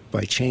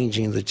by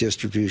changing the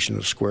distribution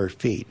of square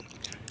feet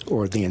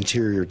or the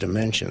interior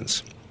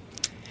dimensions.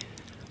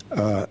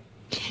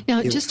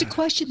 Now, just a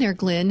question there,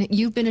 Glenn.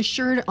 You've been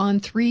assured on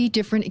 3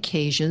 different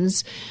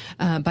occasions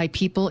by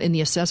people in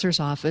the assessor's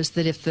office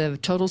that if the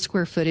total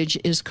square footage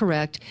is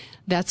correct,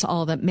 that's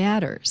all that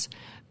matters.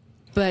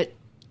 But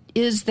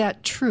is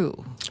that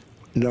true?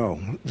 No.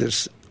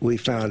 We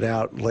found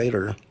out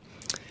later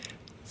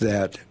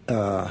that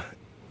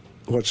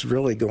what's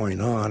really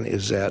going on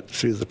is that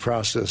through the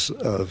process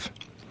of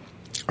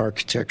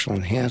architectural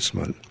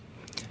enhancement,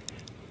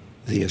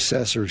 the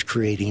assessor is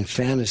creating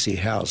fantasy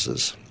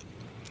houses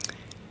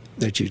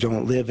that you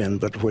don't live in,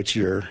 but which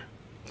you're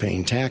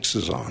paying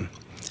taxes on.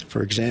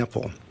 For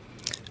example,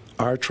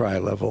 our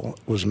tri-level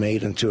was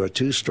made into a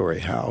 2-story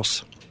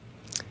house.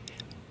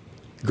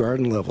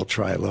 Garden-level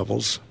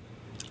tri-levels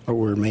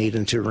were made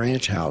into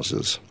ranch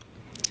houses.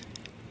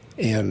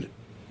 And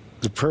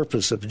the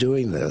purpose of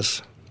doing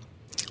this,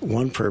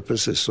 one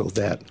purpose is so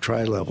that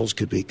tri-levels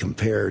could be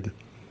compared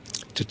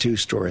to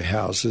 2-story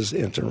houses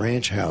and to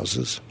ranch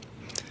houses.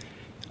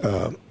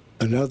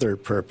 Another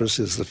purpose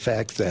is the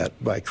fact that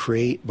by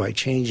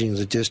changing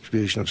the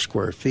distribution of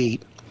square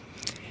feet,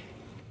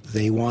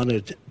 they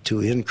wanted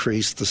to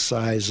increase the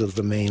size of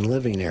the main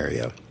living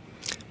area.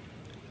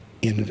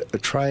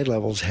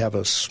 Tri-levels have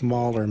a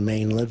smaller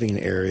main living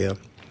area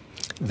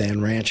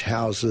than ranch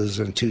houses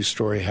and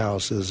 2-story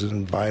houses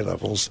and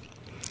bi-levels.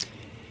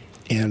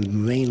 And the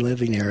main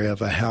living area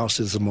of a house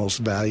is the most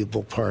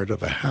valuable part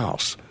of a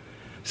house.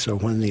 So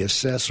when the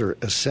assessor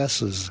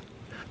assesses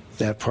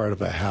that part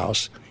of a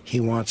house, he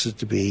wants it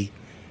to be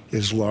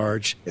as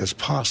large as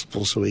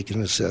possible so he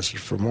can assess it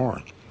for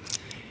more.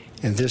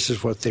 And this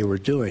is what they were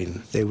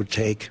doing. They would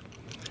take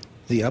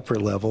the upper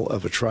level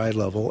of a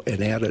tri-level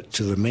and add it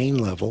to the main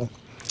level,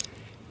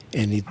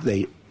 and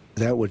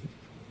that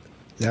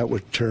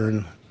would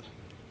turn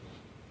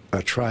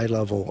a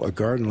tri-level, a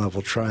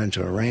garden-level tri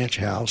into a ranch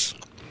house,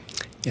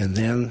 and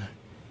then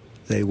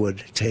they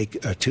would take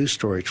a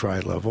 2-story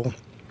tri-level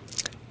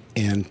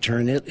and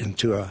turn it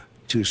into a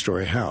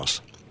 2-story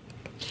house.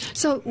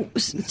 So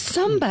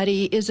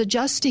somebody is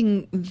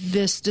adjusting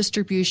this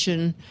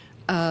distribution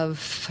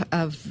of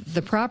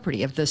the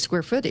property, of the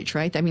square footage,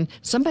 right? I mean,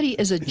 somebody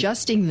is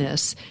adjusting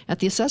this at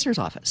the assessor's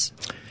office.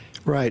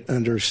 Right.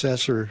 Under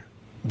Assessor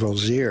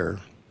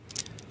Vozier,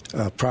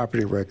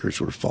 property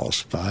records were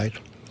falsified.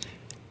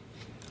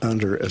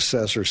 Under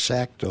Assessor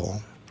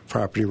Sackdell,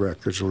 property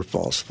records were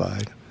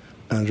falsified.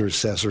 Under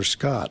Assessor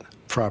Scott,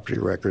 property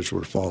records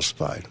were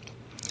falsified.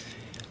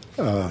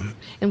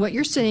 And what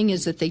you're saying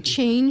is that they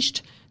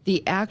changed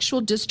the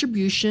actual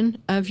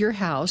distribution of your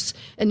house.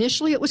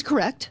 Initially, it was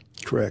correct.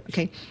 Correct.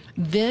 Okay.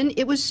 Then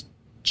it was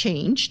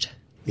changed.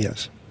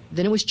 Yes.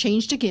 Then it was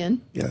changed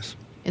again. Yes.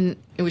 And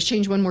it was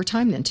changed one more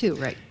time then, too,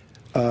 right?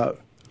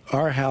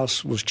 Our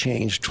house was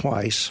changed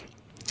twice.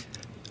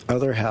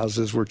 Other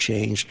houses were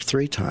changed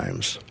 3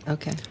 times.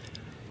 Okay.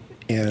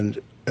 And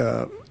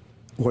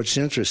what's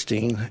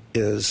interesting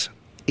is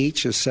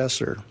each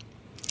assessor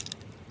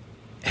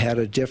had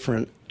a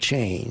different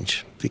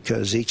change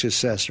because each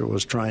assessor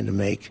was trying to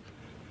make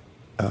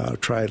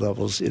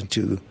tri-levels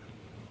into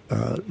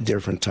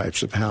different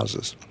types of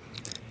houses.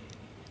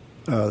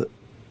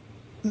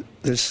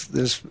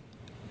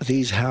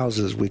 These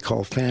houses we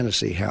call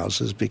fantasy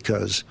houses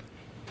because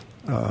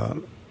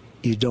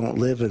you don't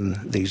live in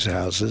these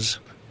houses.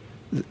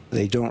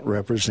 They don't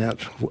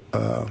represent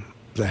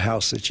the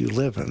house that you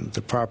live in.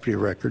 The property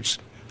records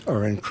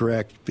are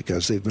incorrect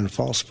because they've been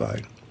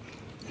falsified.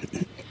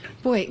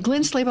 Boy,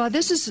 Glenn Slabaugh,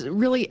 this is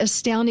really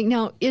astounding.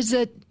 Now, is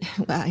it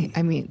a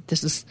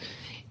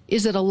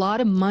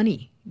lot of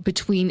money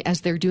between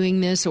as they're doing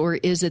this, or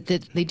is it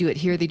that they do it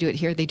here, they do it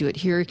here, they do it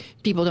here,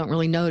 people don't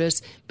really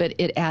notice, but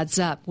it adds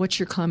up? What's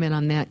your comment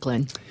on that,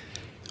 Glenn?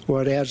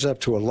 Well, it adds up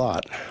to a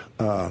lot.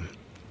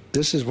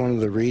 This is one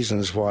of the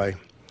reasons why,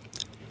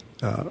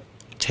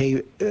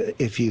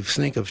 if you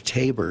think of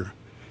TABOR,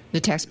 the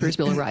Taxpayers'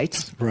 Bill of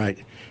Rights,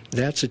 right,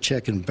 that's a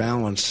check and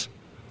balance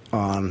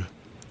on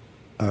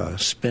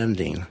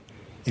spending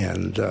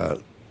and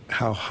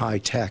how high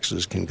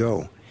taxes can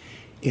go.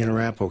 In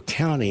Arapahoe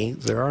County,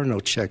 there are no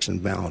checks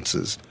and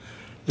balances.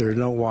 There are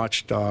no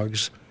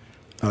watchdogs.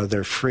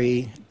 They're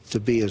free to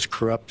be as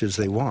corrupt as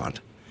they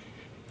want.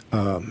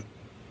 And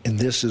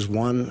this is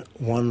one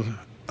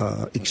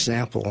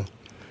example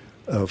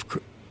of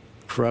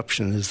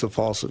corruption, is the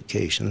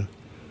falsification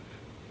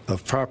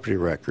of property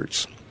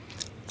records.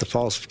 The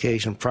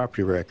falsification of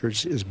property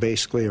records is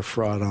basically a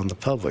fraud on the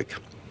public.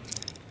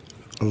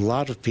 A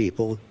lot of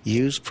people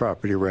use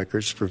property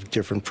records for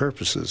different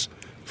purposes.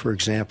 For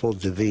example,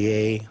 the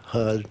VA,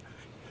 HUD,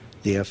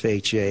 the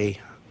FHA,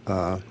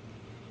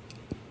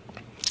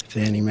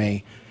 Fannie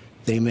Mae,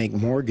 they make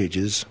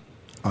mortgages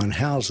on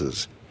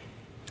houses.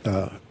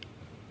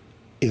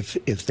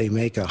 If they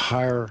make a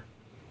higher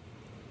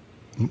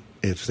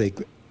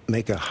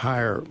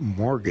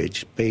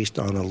mortgage based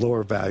on a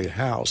lower value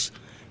house,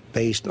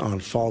 based on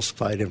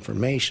falsified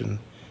information,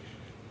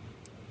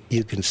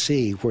 you can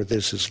see where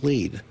this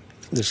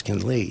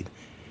can lead.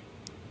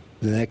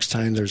 The next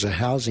time there's a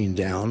housing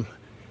down,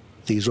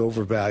 these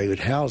overvalued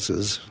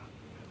houses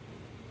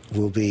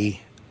will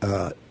be,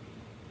 the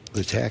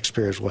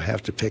taxpayers will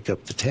have to pick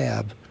up the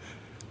tab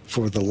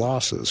for the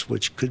losses,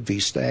 which could be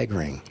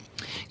staggering.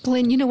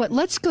 Glenn, you know what?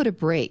 Let's go to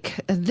break.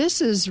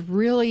 This is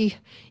really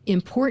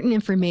important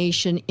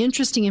information,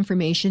 interesting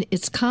information.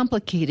 It's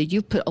complicated.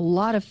 You've put a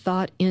lot of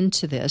thought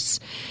into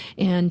this.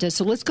 And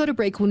so let's go to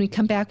break. When we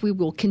come back, we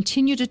will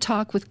continue to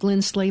talk with Glenn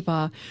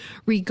Slabaugh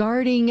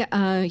regarding,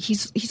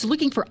 he's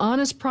looking for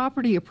honest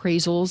property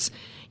appraisals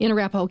in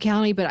Arapahoe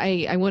County, but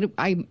I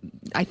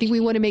think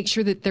we want to make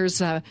sure that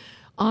there's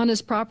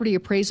honest property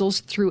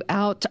appraisals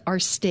throughout our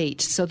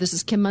state. So this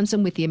is Kim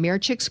Monson with the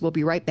Americhicks. We'll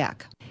be right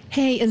back.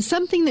 Hey, and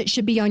something that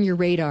should be on your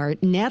radar,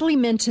 Natalie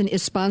Minton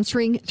is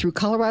sponsoring, through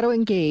Colorado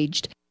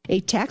Engaged, a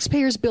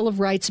Taxpayers' Bill of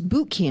Rights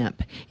boot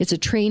camp. It's a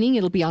training.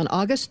 It'll be on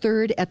August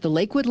 3rd at the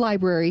Lakewood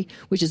Library,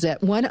 which is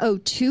at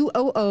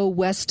 10200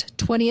 West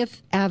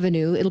 20th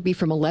Avenue. It'll be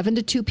from 11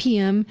 to 2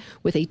 p.m.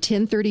 with a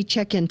 10:30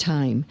 check-in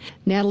time.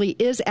 Natalie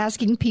is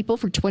asking people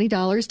for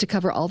 $20 to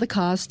cover all the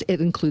cost. It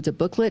includes a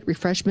booklet,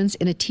 refreshments,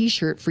 and a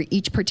T-shirt for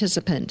each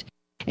participant.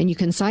 And you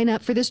can sign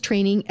up for this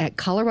training at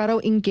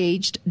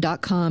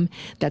coloradoengaged.com.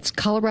 That's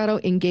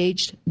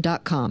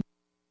coloradoengaged.com.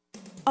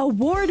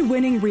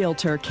 Award-winning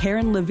realtor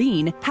Karen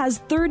Levine has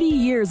 30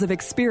 years of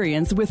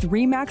experience with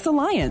RE/MAX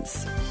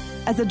Alliance.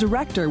 As a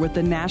director with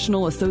the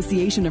National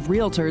Association of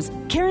Realtors,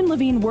 Karen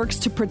Levine works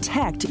to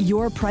protect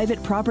your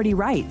private property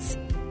rights.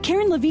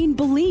 Karen Levine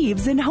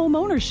believes in home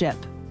ownership.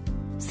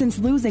 Since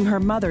losing her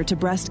mother to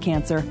breast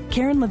cancer,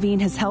 Karen Levine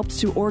has helped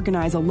to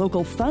organize a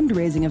local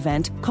fundraising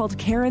event called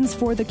Karens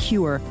for the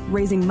Cure,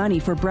 raising money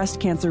for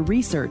breast cancer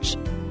research.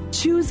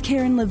 Choose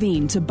Karen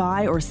Levine to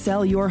buy or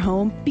sell your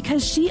home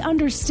because she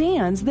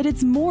understands that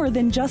it's more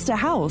than just a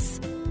house.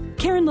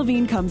 Karen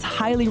Levine comes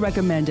highly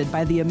recommended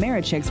by the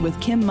Americhicks with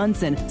Kim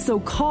Monson, so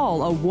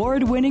call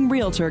award-winning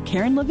realtor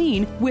Karen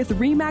Levine with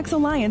RE/MAX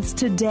Alliance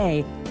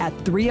today at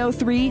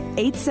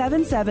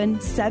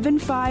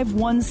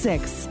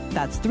 303-877-7516.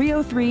 That's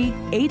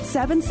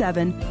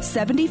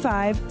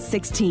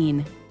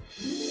 303-877-7516.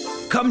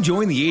 Come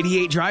join the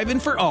 88 Drive-In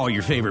for all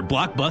your favorite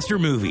blockbuster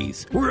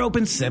movies. We're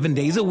open 7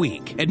 days a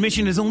week.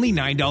 Admission is only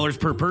 $9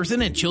 per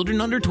person and children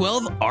under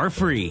 12 are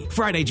free.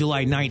 Friday,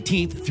 July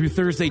 19th through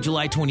Thursday,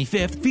 July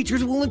 25th,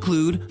 features will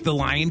include The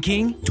Lion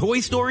King,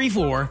 Toy Story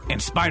 4,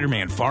 and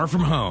Spider-Man Far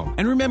From Home.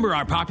 And remember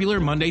our popular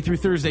Monday through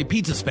Thursday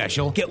pizza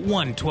special. Get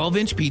one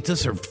 12-inch pizza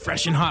served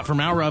fresh and hot from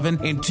our oven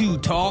and two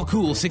tall,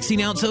 cool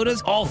 16-ounce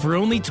sodas, all for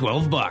only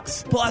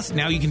 $12. Plus,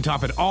 now you can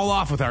top it all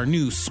off with our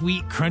new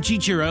sweet, crunchy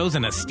churros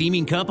and a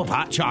steaming cup of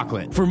hot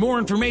chocolate. For more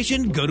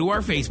information, go to our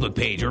Facebook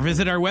page or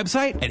visit our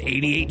website at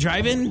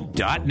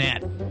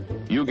 88drivein.net.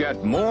 You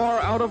get more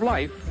out of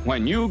life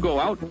when you go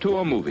out to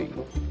a movie.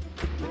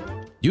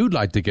 You'd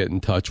like to get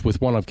in touch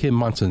with one of Kim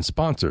Monson's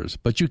sponsors,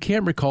 but you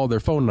can't recall their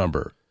phone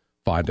number.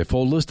 Find a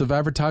full list of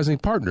advertising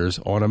partners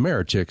on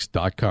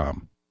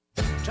Americhicks.com.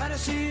 Try to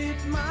see it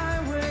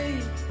my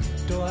way.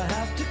 Do I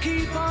have to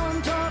keep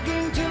on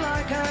talking till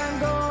I can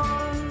go on?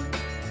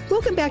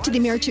 Welcome back to the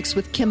Americhicks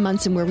with Kim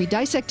Monson, where we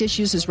dissect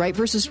issues as right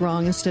versus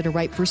wrong instead of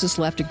right versus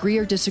left. Agree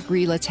or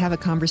disagree, let's have a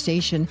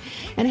conversation.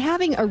 And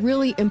having a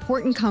really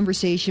important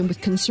conversation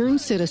with concerned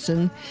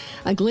citizen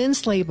Glenn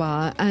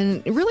Slabaugh.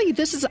 And really,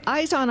 this is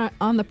eyes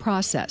on the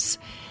process.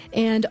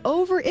 And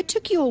it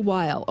took you a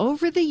while.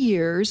 Over the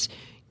years,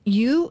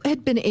 you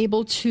had been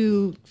able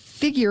to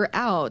figure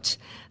out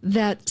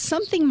that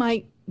something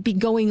might be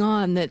going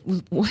on that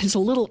was a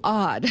little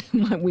odd,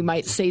 we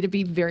might say, to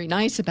be very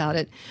nice about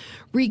it,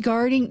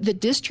 regarding the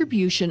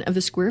distribution of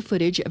the square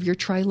footage of your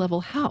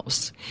tri-level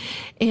house.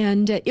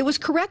 And it was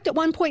correct at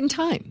one point in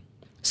time.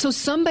 So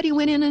somebody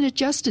went in and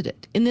adjusted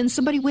it, and then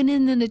somebody went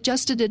in and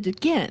adjusted it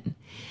again.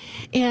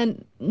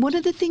 And one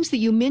of the things that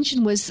you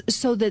mentioned was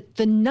so that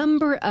the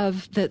number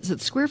of the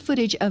square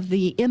footage of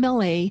the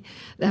MLA,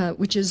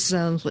 which is,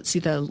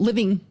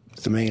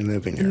 the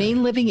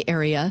main living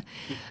area,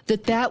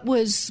 that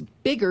was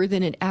bigger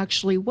than it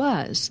actually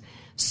was.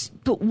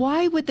 But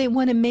why would they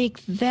want to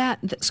make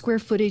that square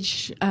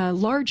footage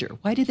larger?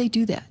 Why do they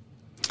do that?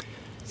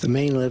 The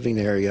main living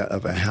area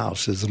of a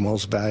house is the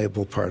most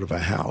valuable part of a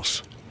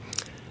house.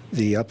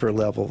 The upper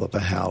level of a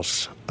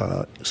house,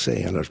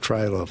 say in a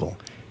tri-level,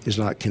 is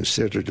not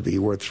considered to be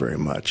worth very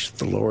much.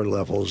 The lower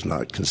level is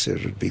not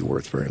considered to be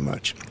worth very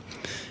much.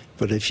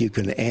 But if you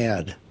can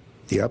add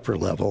the upper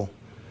level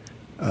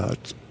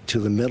to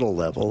the middle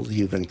level,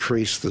 you've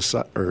increased to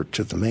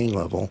the main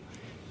level,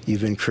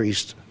 you've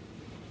increased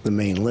the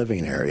main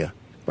living area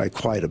by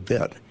quite a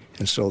bit.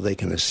 And so they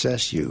can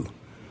assess you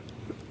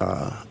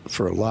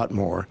for a lot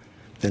more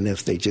than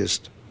if they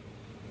just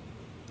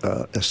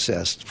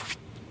assessed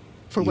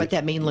for what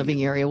that main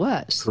living area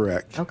was.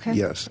 Correct. Okay.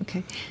 Yes.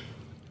 Okay.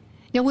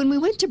 Now, when we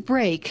went to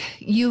break,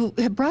 you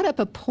had brought up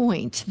a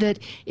point that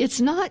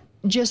it's not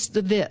just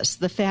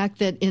the fact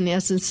that, in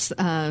essence,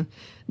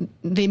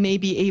 they may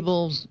be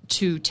able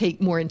to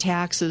take more in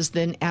taxes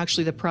than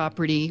actually the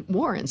property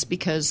warrants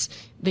because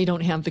they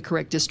don't have the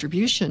correct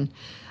distribution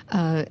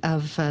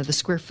of the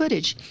square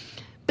footage.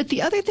 But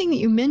the other thing that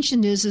you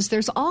mentioned is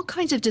there's all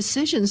kinds of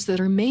decisions that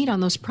are made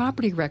on those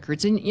property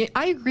records. And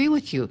I agree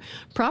with you.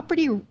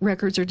 Property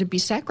records are to be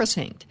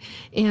sacrosanct.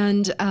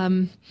 And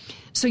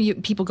so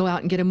people go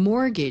out and get a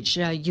mortgage.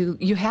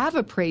 You have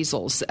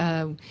appraisals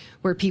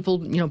where people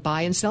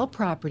buy and sell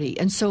property.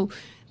 And so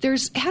there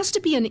has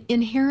to be an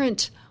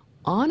inherent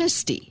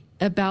honesty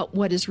about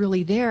what is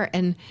really there.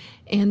 And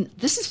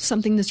this is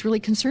something that's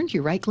really concerned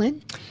you, right,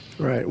 Glenn?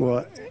 Right.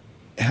 Well,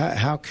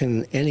 how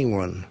can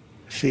anyone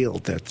feel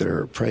that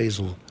their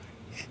appraisal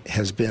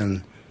has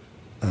been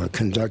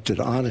conducted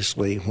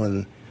honestly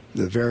when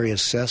the very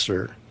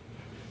assessor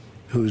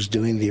who's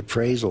doing the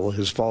appraisal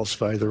has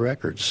falsified the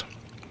records?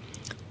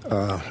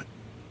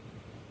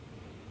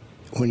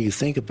 When you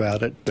think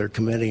about it, they're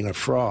committing a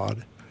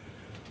fraud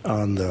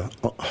on the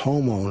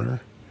homeowner.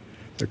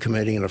 They're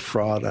committing a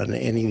fraud on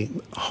any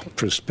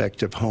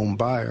prospective home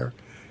buyer.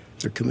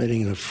 They're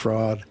committing a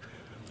fraud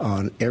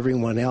on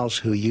everyone else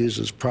who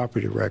uses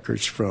property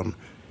records, from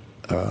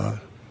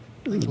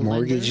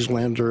mortgage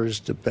lenders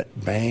to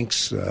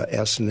banks,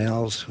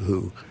 S&Ls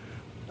who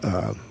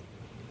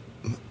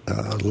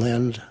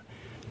lend.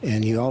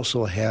 And you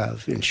also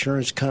have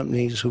insurance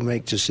companies who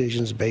make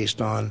decisions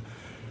based on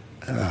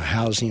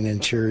housing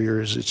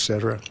interiors,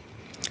 etc.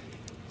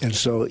 And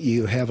so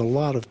you have a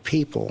lot of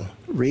people,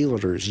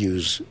 realtors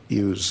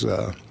use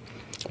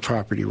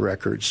property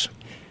records.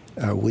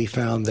 We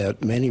found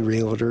that many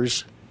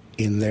realtors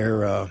in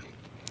their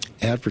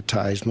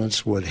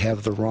advertisements would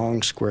have the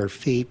wrong square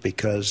feet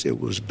because it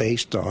was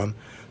based on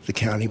the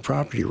county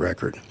property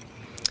record.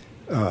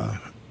 And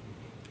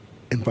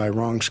by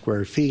wrong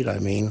square feet, I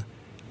mean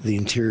the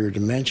interior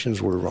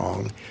dimensions were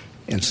wrong,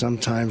 and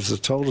sometimes the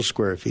total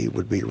square feet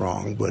would be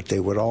wrong, but they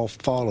would all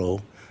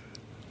follow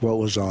what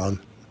was on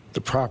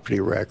the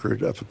property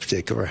record of a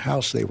particular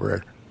house they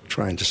were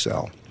trying to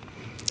sell.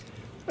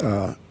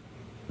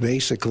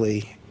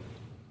 Basically,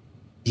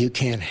 you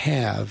can't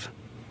have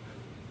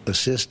a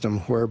system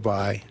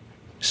whereby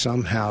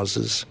some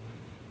houses,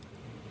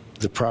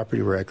 the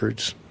property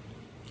records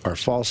are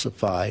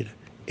falsified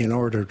in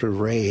order to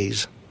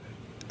raise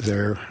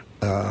their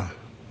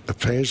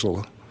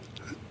appraisal,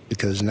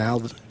 because now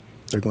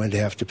they're going to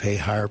have to pay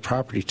higher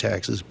property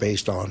taxes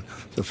based on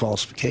the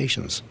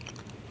falsifications.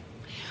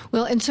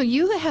 Well, and so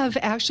you have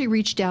actually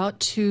reached out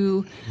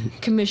to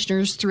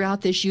commissioners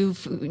throughout this.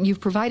 You've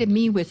provided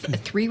me with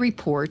 3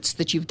 reports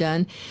that you've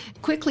done.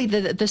 Quickly,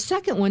 the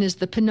second one is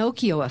the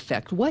Pinocchio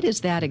effect. What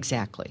is that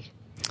exactly?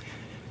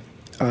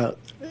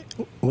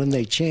 When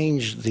they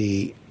change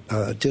the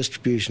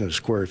distribution of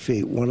square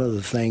feet, one of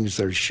the things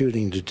they're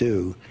shooting to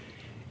do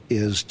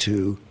is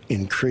to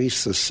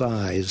increase the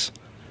size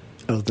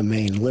of the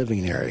main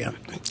living area,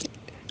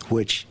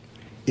 which,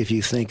 if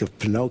you think of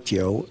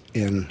Pinocchio,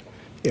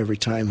 every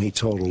time he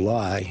told a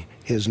lie,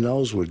 his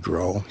nose would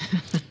grow.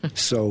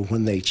 So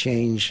when they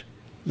change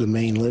the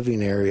main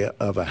living area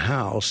of a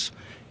house,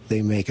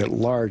 they make it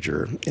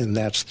larger, and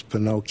that's the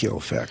Pinocchio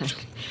effect.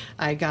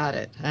 I got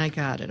it.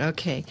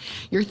 Okay.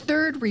 Your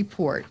third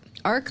report,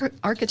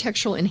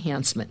 architectural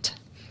enhancement.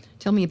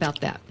 Tell me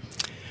about that.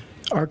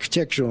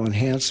 Architectural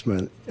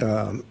enhancement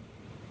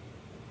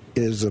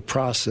is a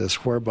process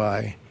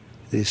whereby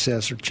the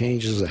assessor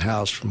changes a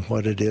house from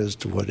what it is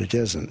to what it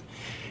isn't.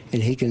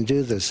 And he can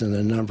do this in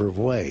a number of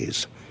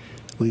ways.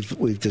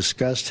 We've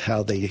discussed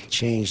how they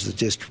change the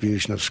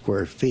distribution of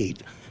square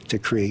feet to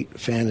create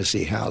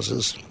fantasy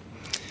houses.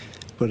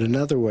 But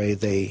another way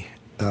they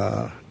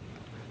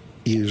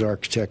use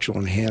architectural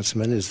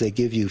enhancement is they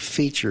give you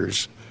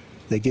features.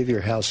 They give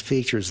your house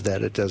features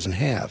that it doesn't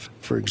have.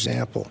 For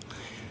example,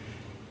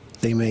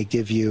 they may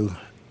give you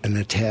an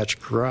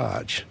attached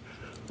garage,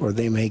 or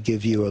they may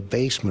give you a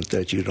basement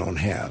that you don't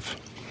have.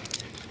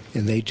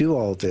 And they do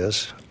all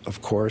this,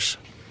 of course,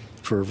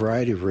 for a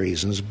variety of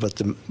reasons, but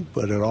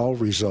it all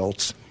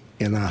results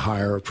in a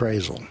higher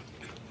appraisal.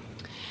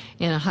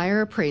 And a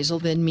higher appraisal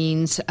then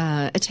means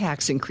a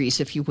tax increase,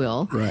 if you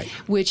will. Right.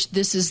 Which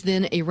this is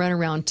then a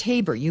runaround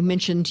Tabor. You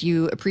mentioned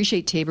you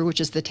appreciate Tabor,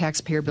 which is the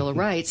Taxpayer Bill of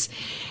Rights.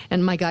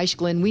 And my gosh,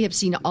 Glenn, we have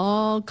seen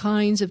all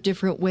kinds of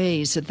different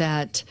ways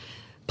that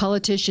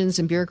politicians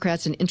and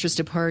bureaucrats and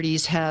interested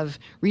parties have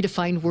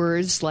redefined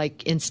words,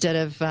 like instead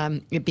of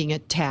it being a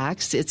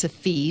tax, it's a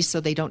fee,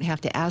 so they don't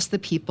have to ask the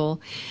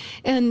people.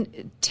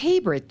 And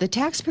Tabor, the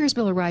Taxpayers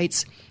Bill of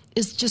Rights,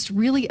 is just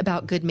really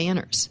about good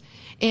manners.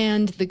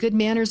 And the good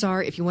manners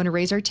are, if you want to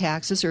raise our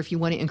taxes or if you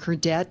want to incur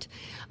debt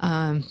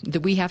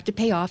that we have to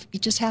pay off, you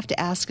just have to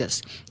ask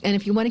us. And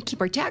if you want to keep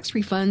our tax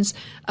refunds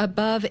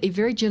above a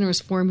very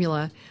generous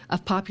formula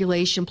of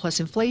population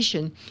plus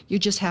inflation, you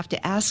just have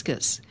to ask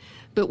us.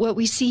 But what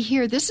we see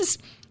here, this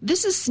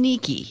is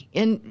sneaky,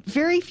 and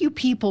very few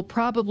people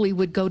probably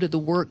would go to the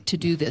work to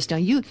do this. Now,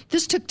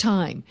 this took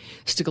time.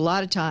 This took a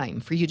lot of time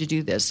for you to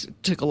do this.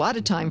 It took a lot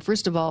of time,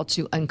 first of all,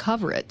 to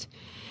uncover it.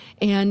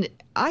 And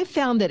I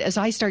found that as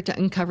I start to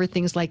uncover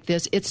things like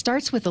this, it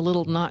starts with a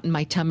little knot in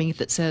my tummy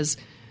that says,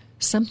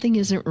 something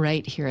isn't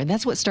right here. And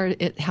that's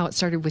how it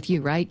started with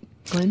you, right,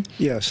 Glenn?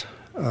 Yes.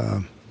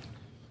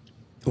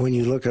 When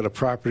you look at a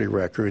property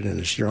record, and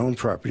it's your own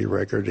property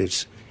record,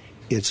 it's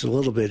a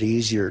little bit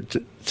easier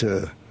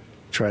to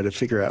try to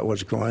figure out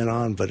what's going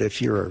on. But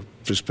if you're a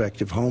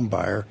prospective home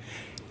buyer,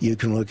 you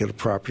can look at a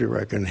property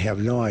record and have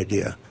no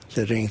idea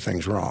that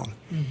anything's wrong.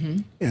 Mm-hmm.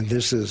 And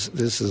this is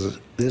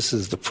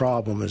the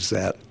problem, is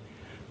that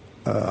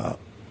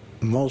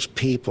most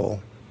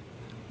people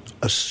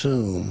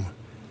assume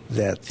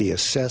that the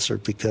assessor,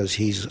 because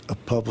he's a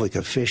public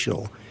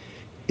official,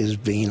 is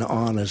being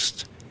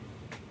honest.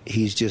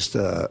 He's just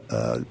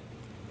a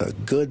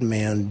good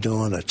man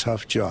doing a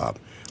tough job.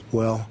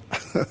 Well,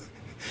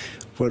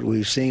 what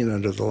we've seen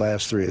under the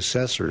last three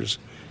assessors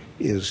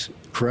is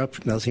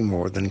nothing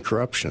more than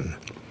corruption.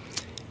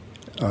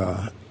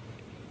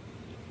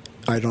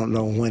 I don't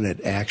know when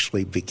it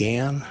actually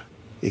began.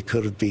 It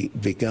could have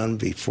begun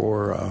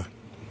before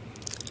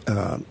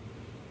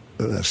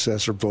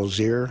Assessor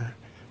Bozier,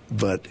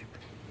 but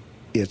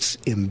it's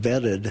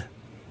embedded.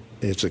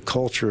 It's a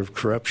culture of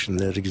corruption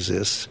that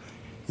exists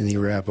in the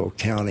Arapahoe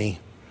County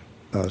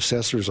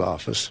Assessor's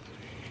Office.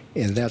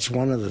 And that's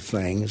one of the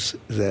things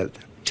that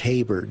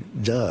Tabor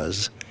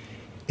does,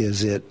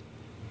 is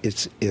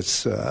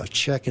it's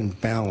check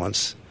and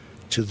balance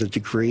to the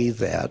degree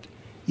that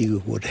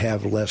you would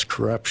have less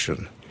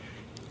corruption.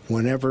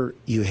 Whenever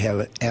you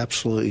have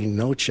absolutely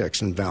no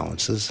checks and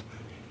balances,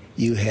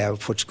 you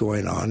have what's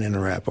going on in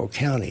Arapahoe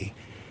County.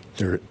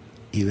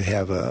 You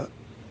have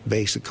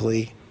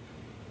basically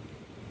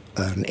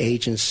an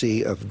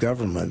agency of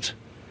government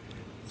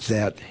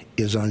that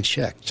is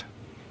unchecked.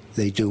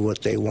 They do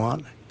what they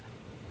want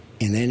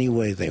in any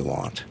way they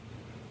want.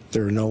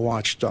 There are no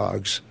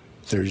watchdogs.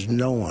 There's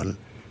no one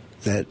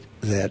that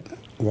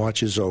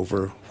watches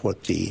over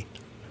what the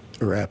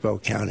Arapahoe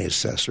County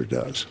assessor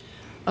does.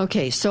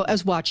 Okay, so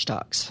as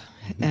watchdogs,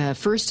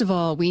 first of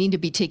all, we need to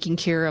be taking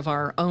care of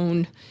our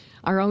own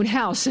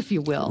house, if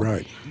you will.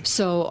 Right.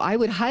 So I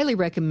would highly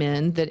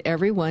recommend that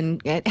everyone,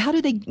 how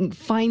do they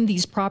find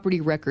these property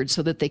records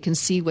so that they can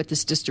see what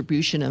this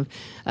distribution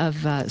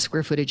of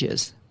square footage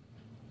is?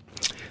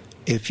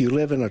 If you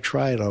live in a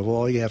tri-level,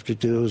 all you have to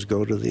do is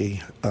go to the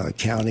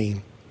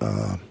county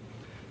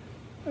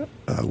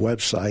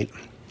website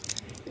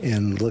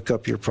and look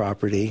up your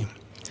property.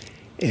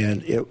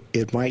 And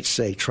it might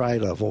say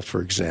tri-level,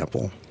 for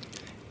example,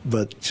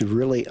 but to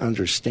really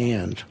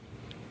understand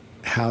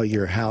how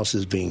your house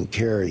is being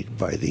carried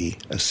by the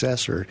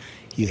assessor,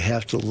 you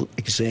have to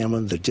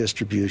examine the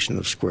distribution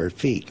of square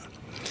feet.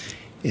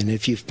 And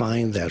if you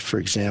find that, for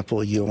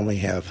example, you only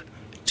have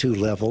 2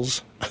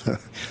 levels,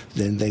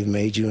 then they've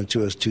made you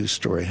into a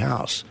 2-story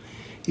house.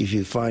 If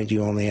you find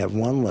you only have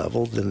 1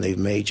 level, then they've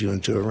made you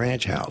into a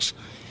ranch house.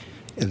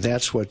 And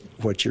that's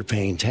what you're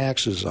paying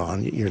taxes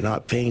on. You're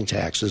not paying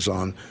taxes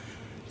on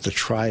the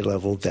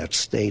tri-level that's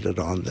stated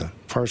on the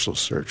parcel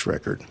search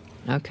record.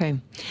 Okay.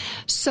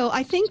 So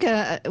I think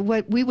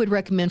what we would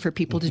recommend for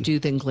people to do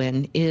then,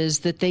 Glenn,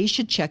 is that they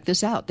should check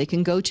this out. They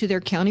can go to their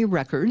county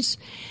records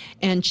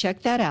and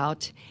check that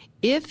out.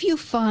 If you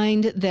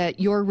find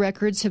that your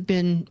records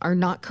are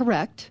not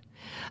correct,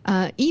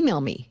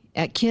 email me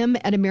at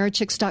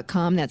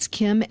kim@americhicks.com. That's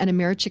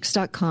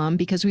kim@americhicks.com,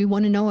 because we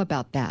want to know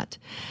about that.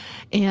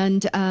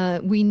 And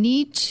we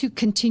need to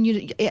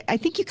continue to, I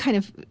think you kind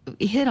of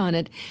hit on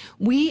it.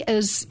 We,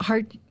 as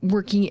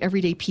hardworking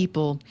everyday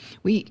people,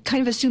 we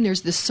kind of assume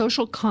there's this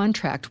social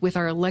contract with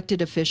our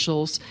elected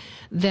officials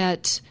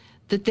that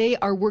they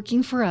are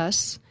working for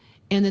us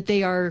and that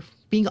they are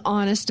being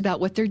honest about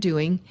what they're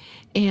doing.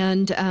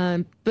 And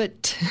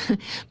but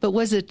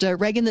was it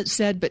Reagan that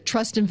said, but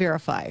trust and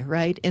verify,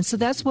 right? And so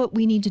that's what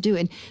we need to do.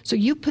 And so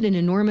you put an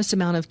enormous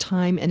amount of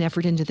time and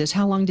effort into this.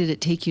 How long did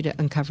it take you to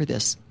uncover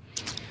this?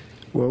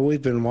 Well,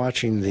 we've been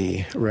watching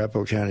the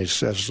Arapahoe County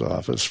Assessor's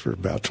Office for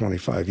about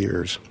 25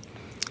 years.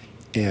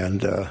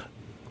 And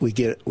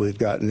we've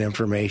gotten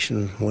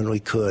information when we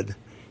could.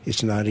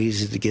 It's not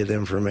easy to get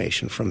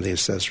information from the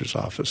assessor's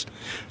office.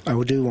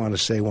 I do want to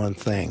say one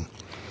thing.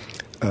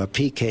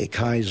 P.K.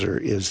 Kaiser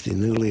is the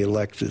newly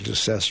elected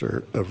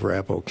assessor of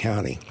Arapahoe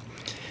County.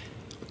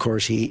 Of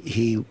course,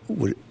 he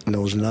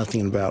knows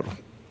nothing about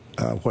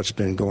what's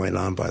been going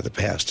on by the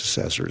past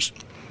assessors.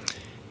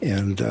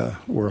 And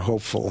we're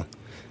hopeful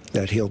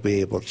that he'll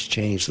be able to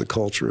change the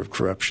culture of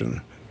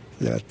corruption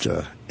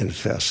that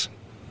infests.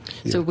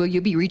 So will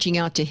you be reaching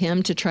out to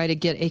him to try to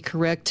get a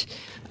correct...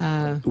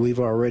 We've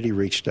already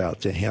reached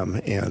out to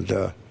him,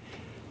 and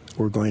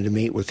we're going to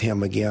meet with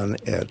him again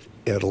at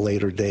a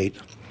later date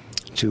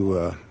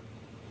to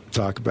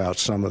talk about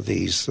some of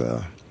these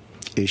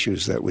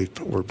issues that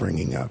we're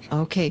bringing up.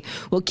 Okay.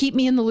 Well, keep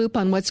me in the loop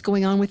on what's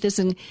going on with this.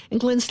 And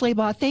Glenn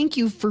Slabaugh, thank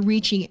you for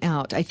reaching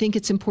out. I think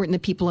it's important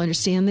that people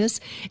understand this,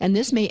 and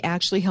this may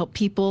actually help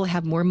people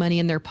have more money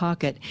in their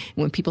pocket.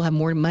 And when people have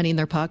more money in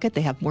their pocket,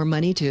 they have more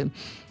money to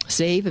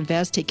save,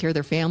 invest, take care of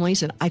their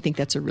families, and I think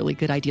that's a really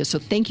good idea. So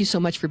thank you so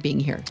much for being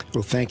here.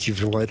 Well, thank you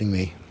for letting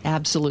me.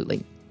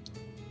 Absolutely.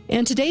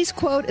 And today's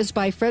quote is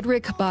by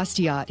Frederick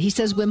Bastiat. He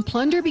says, when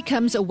plunder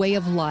becomes a way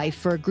of life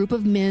for a group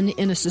of men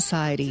in a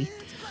society,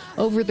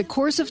 over the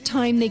course of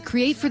time, they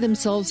create for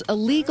themselves a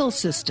legal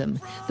system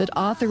that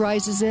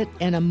authorizes it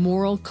and a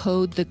moral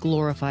code that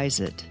glorifies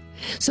it.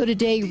 So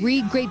today,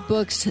 read great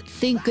books,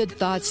 think good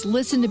thoughts,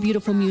 listen to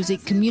beautiful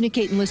music,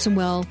 communicate and listen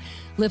well,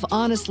 live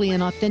honestly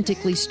and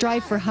authentically,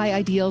 strive for high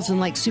ideals, and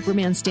like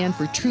Superman, stand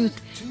for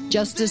truth,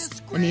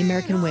 justice, and the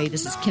American way.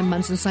 This is Kim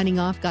Monson signing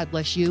off. God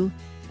bless you,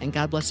 and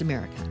God bless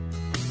America.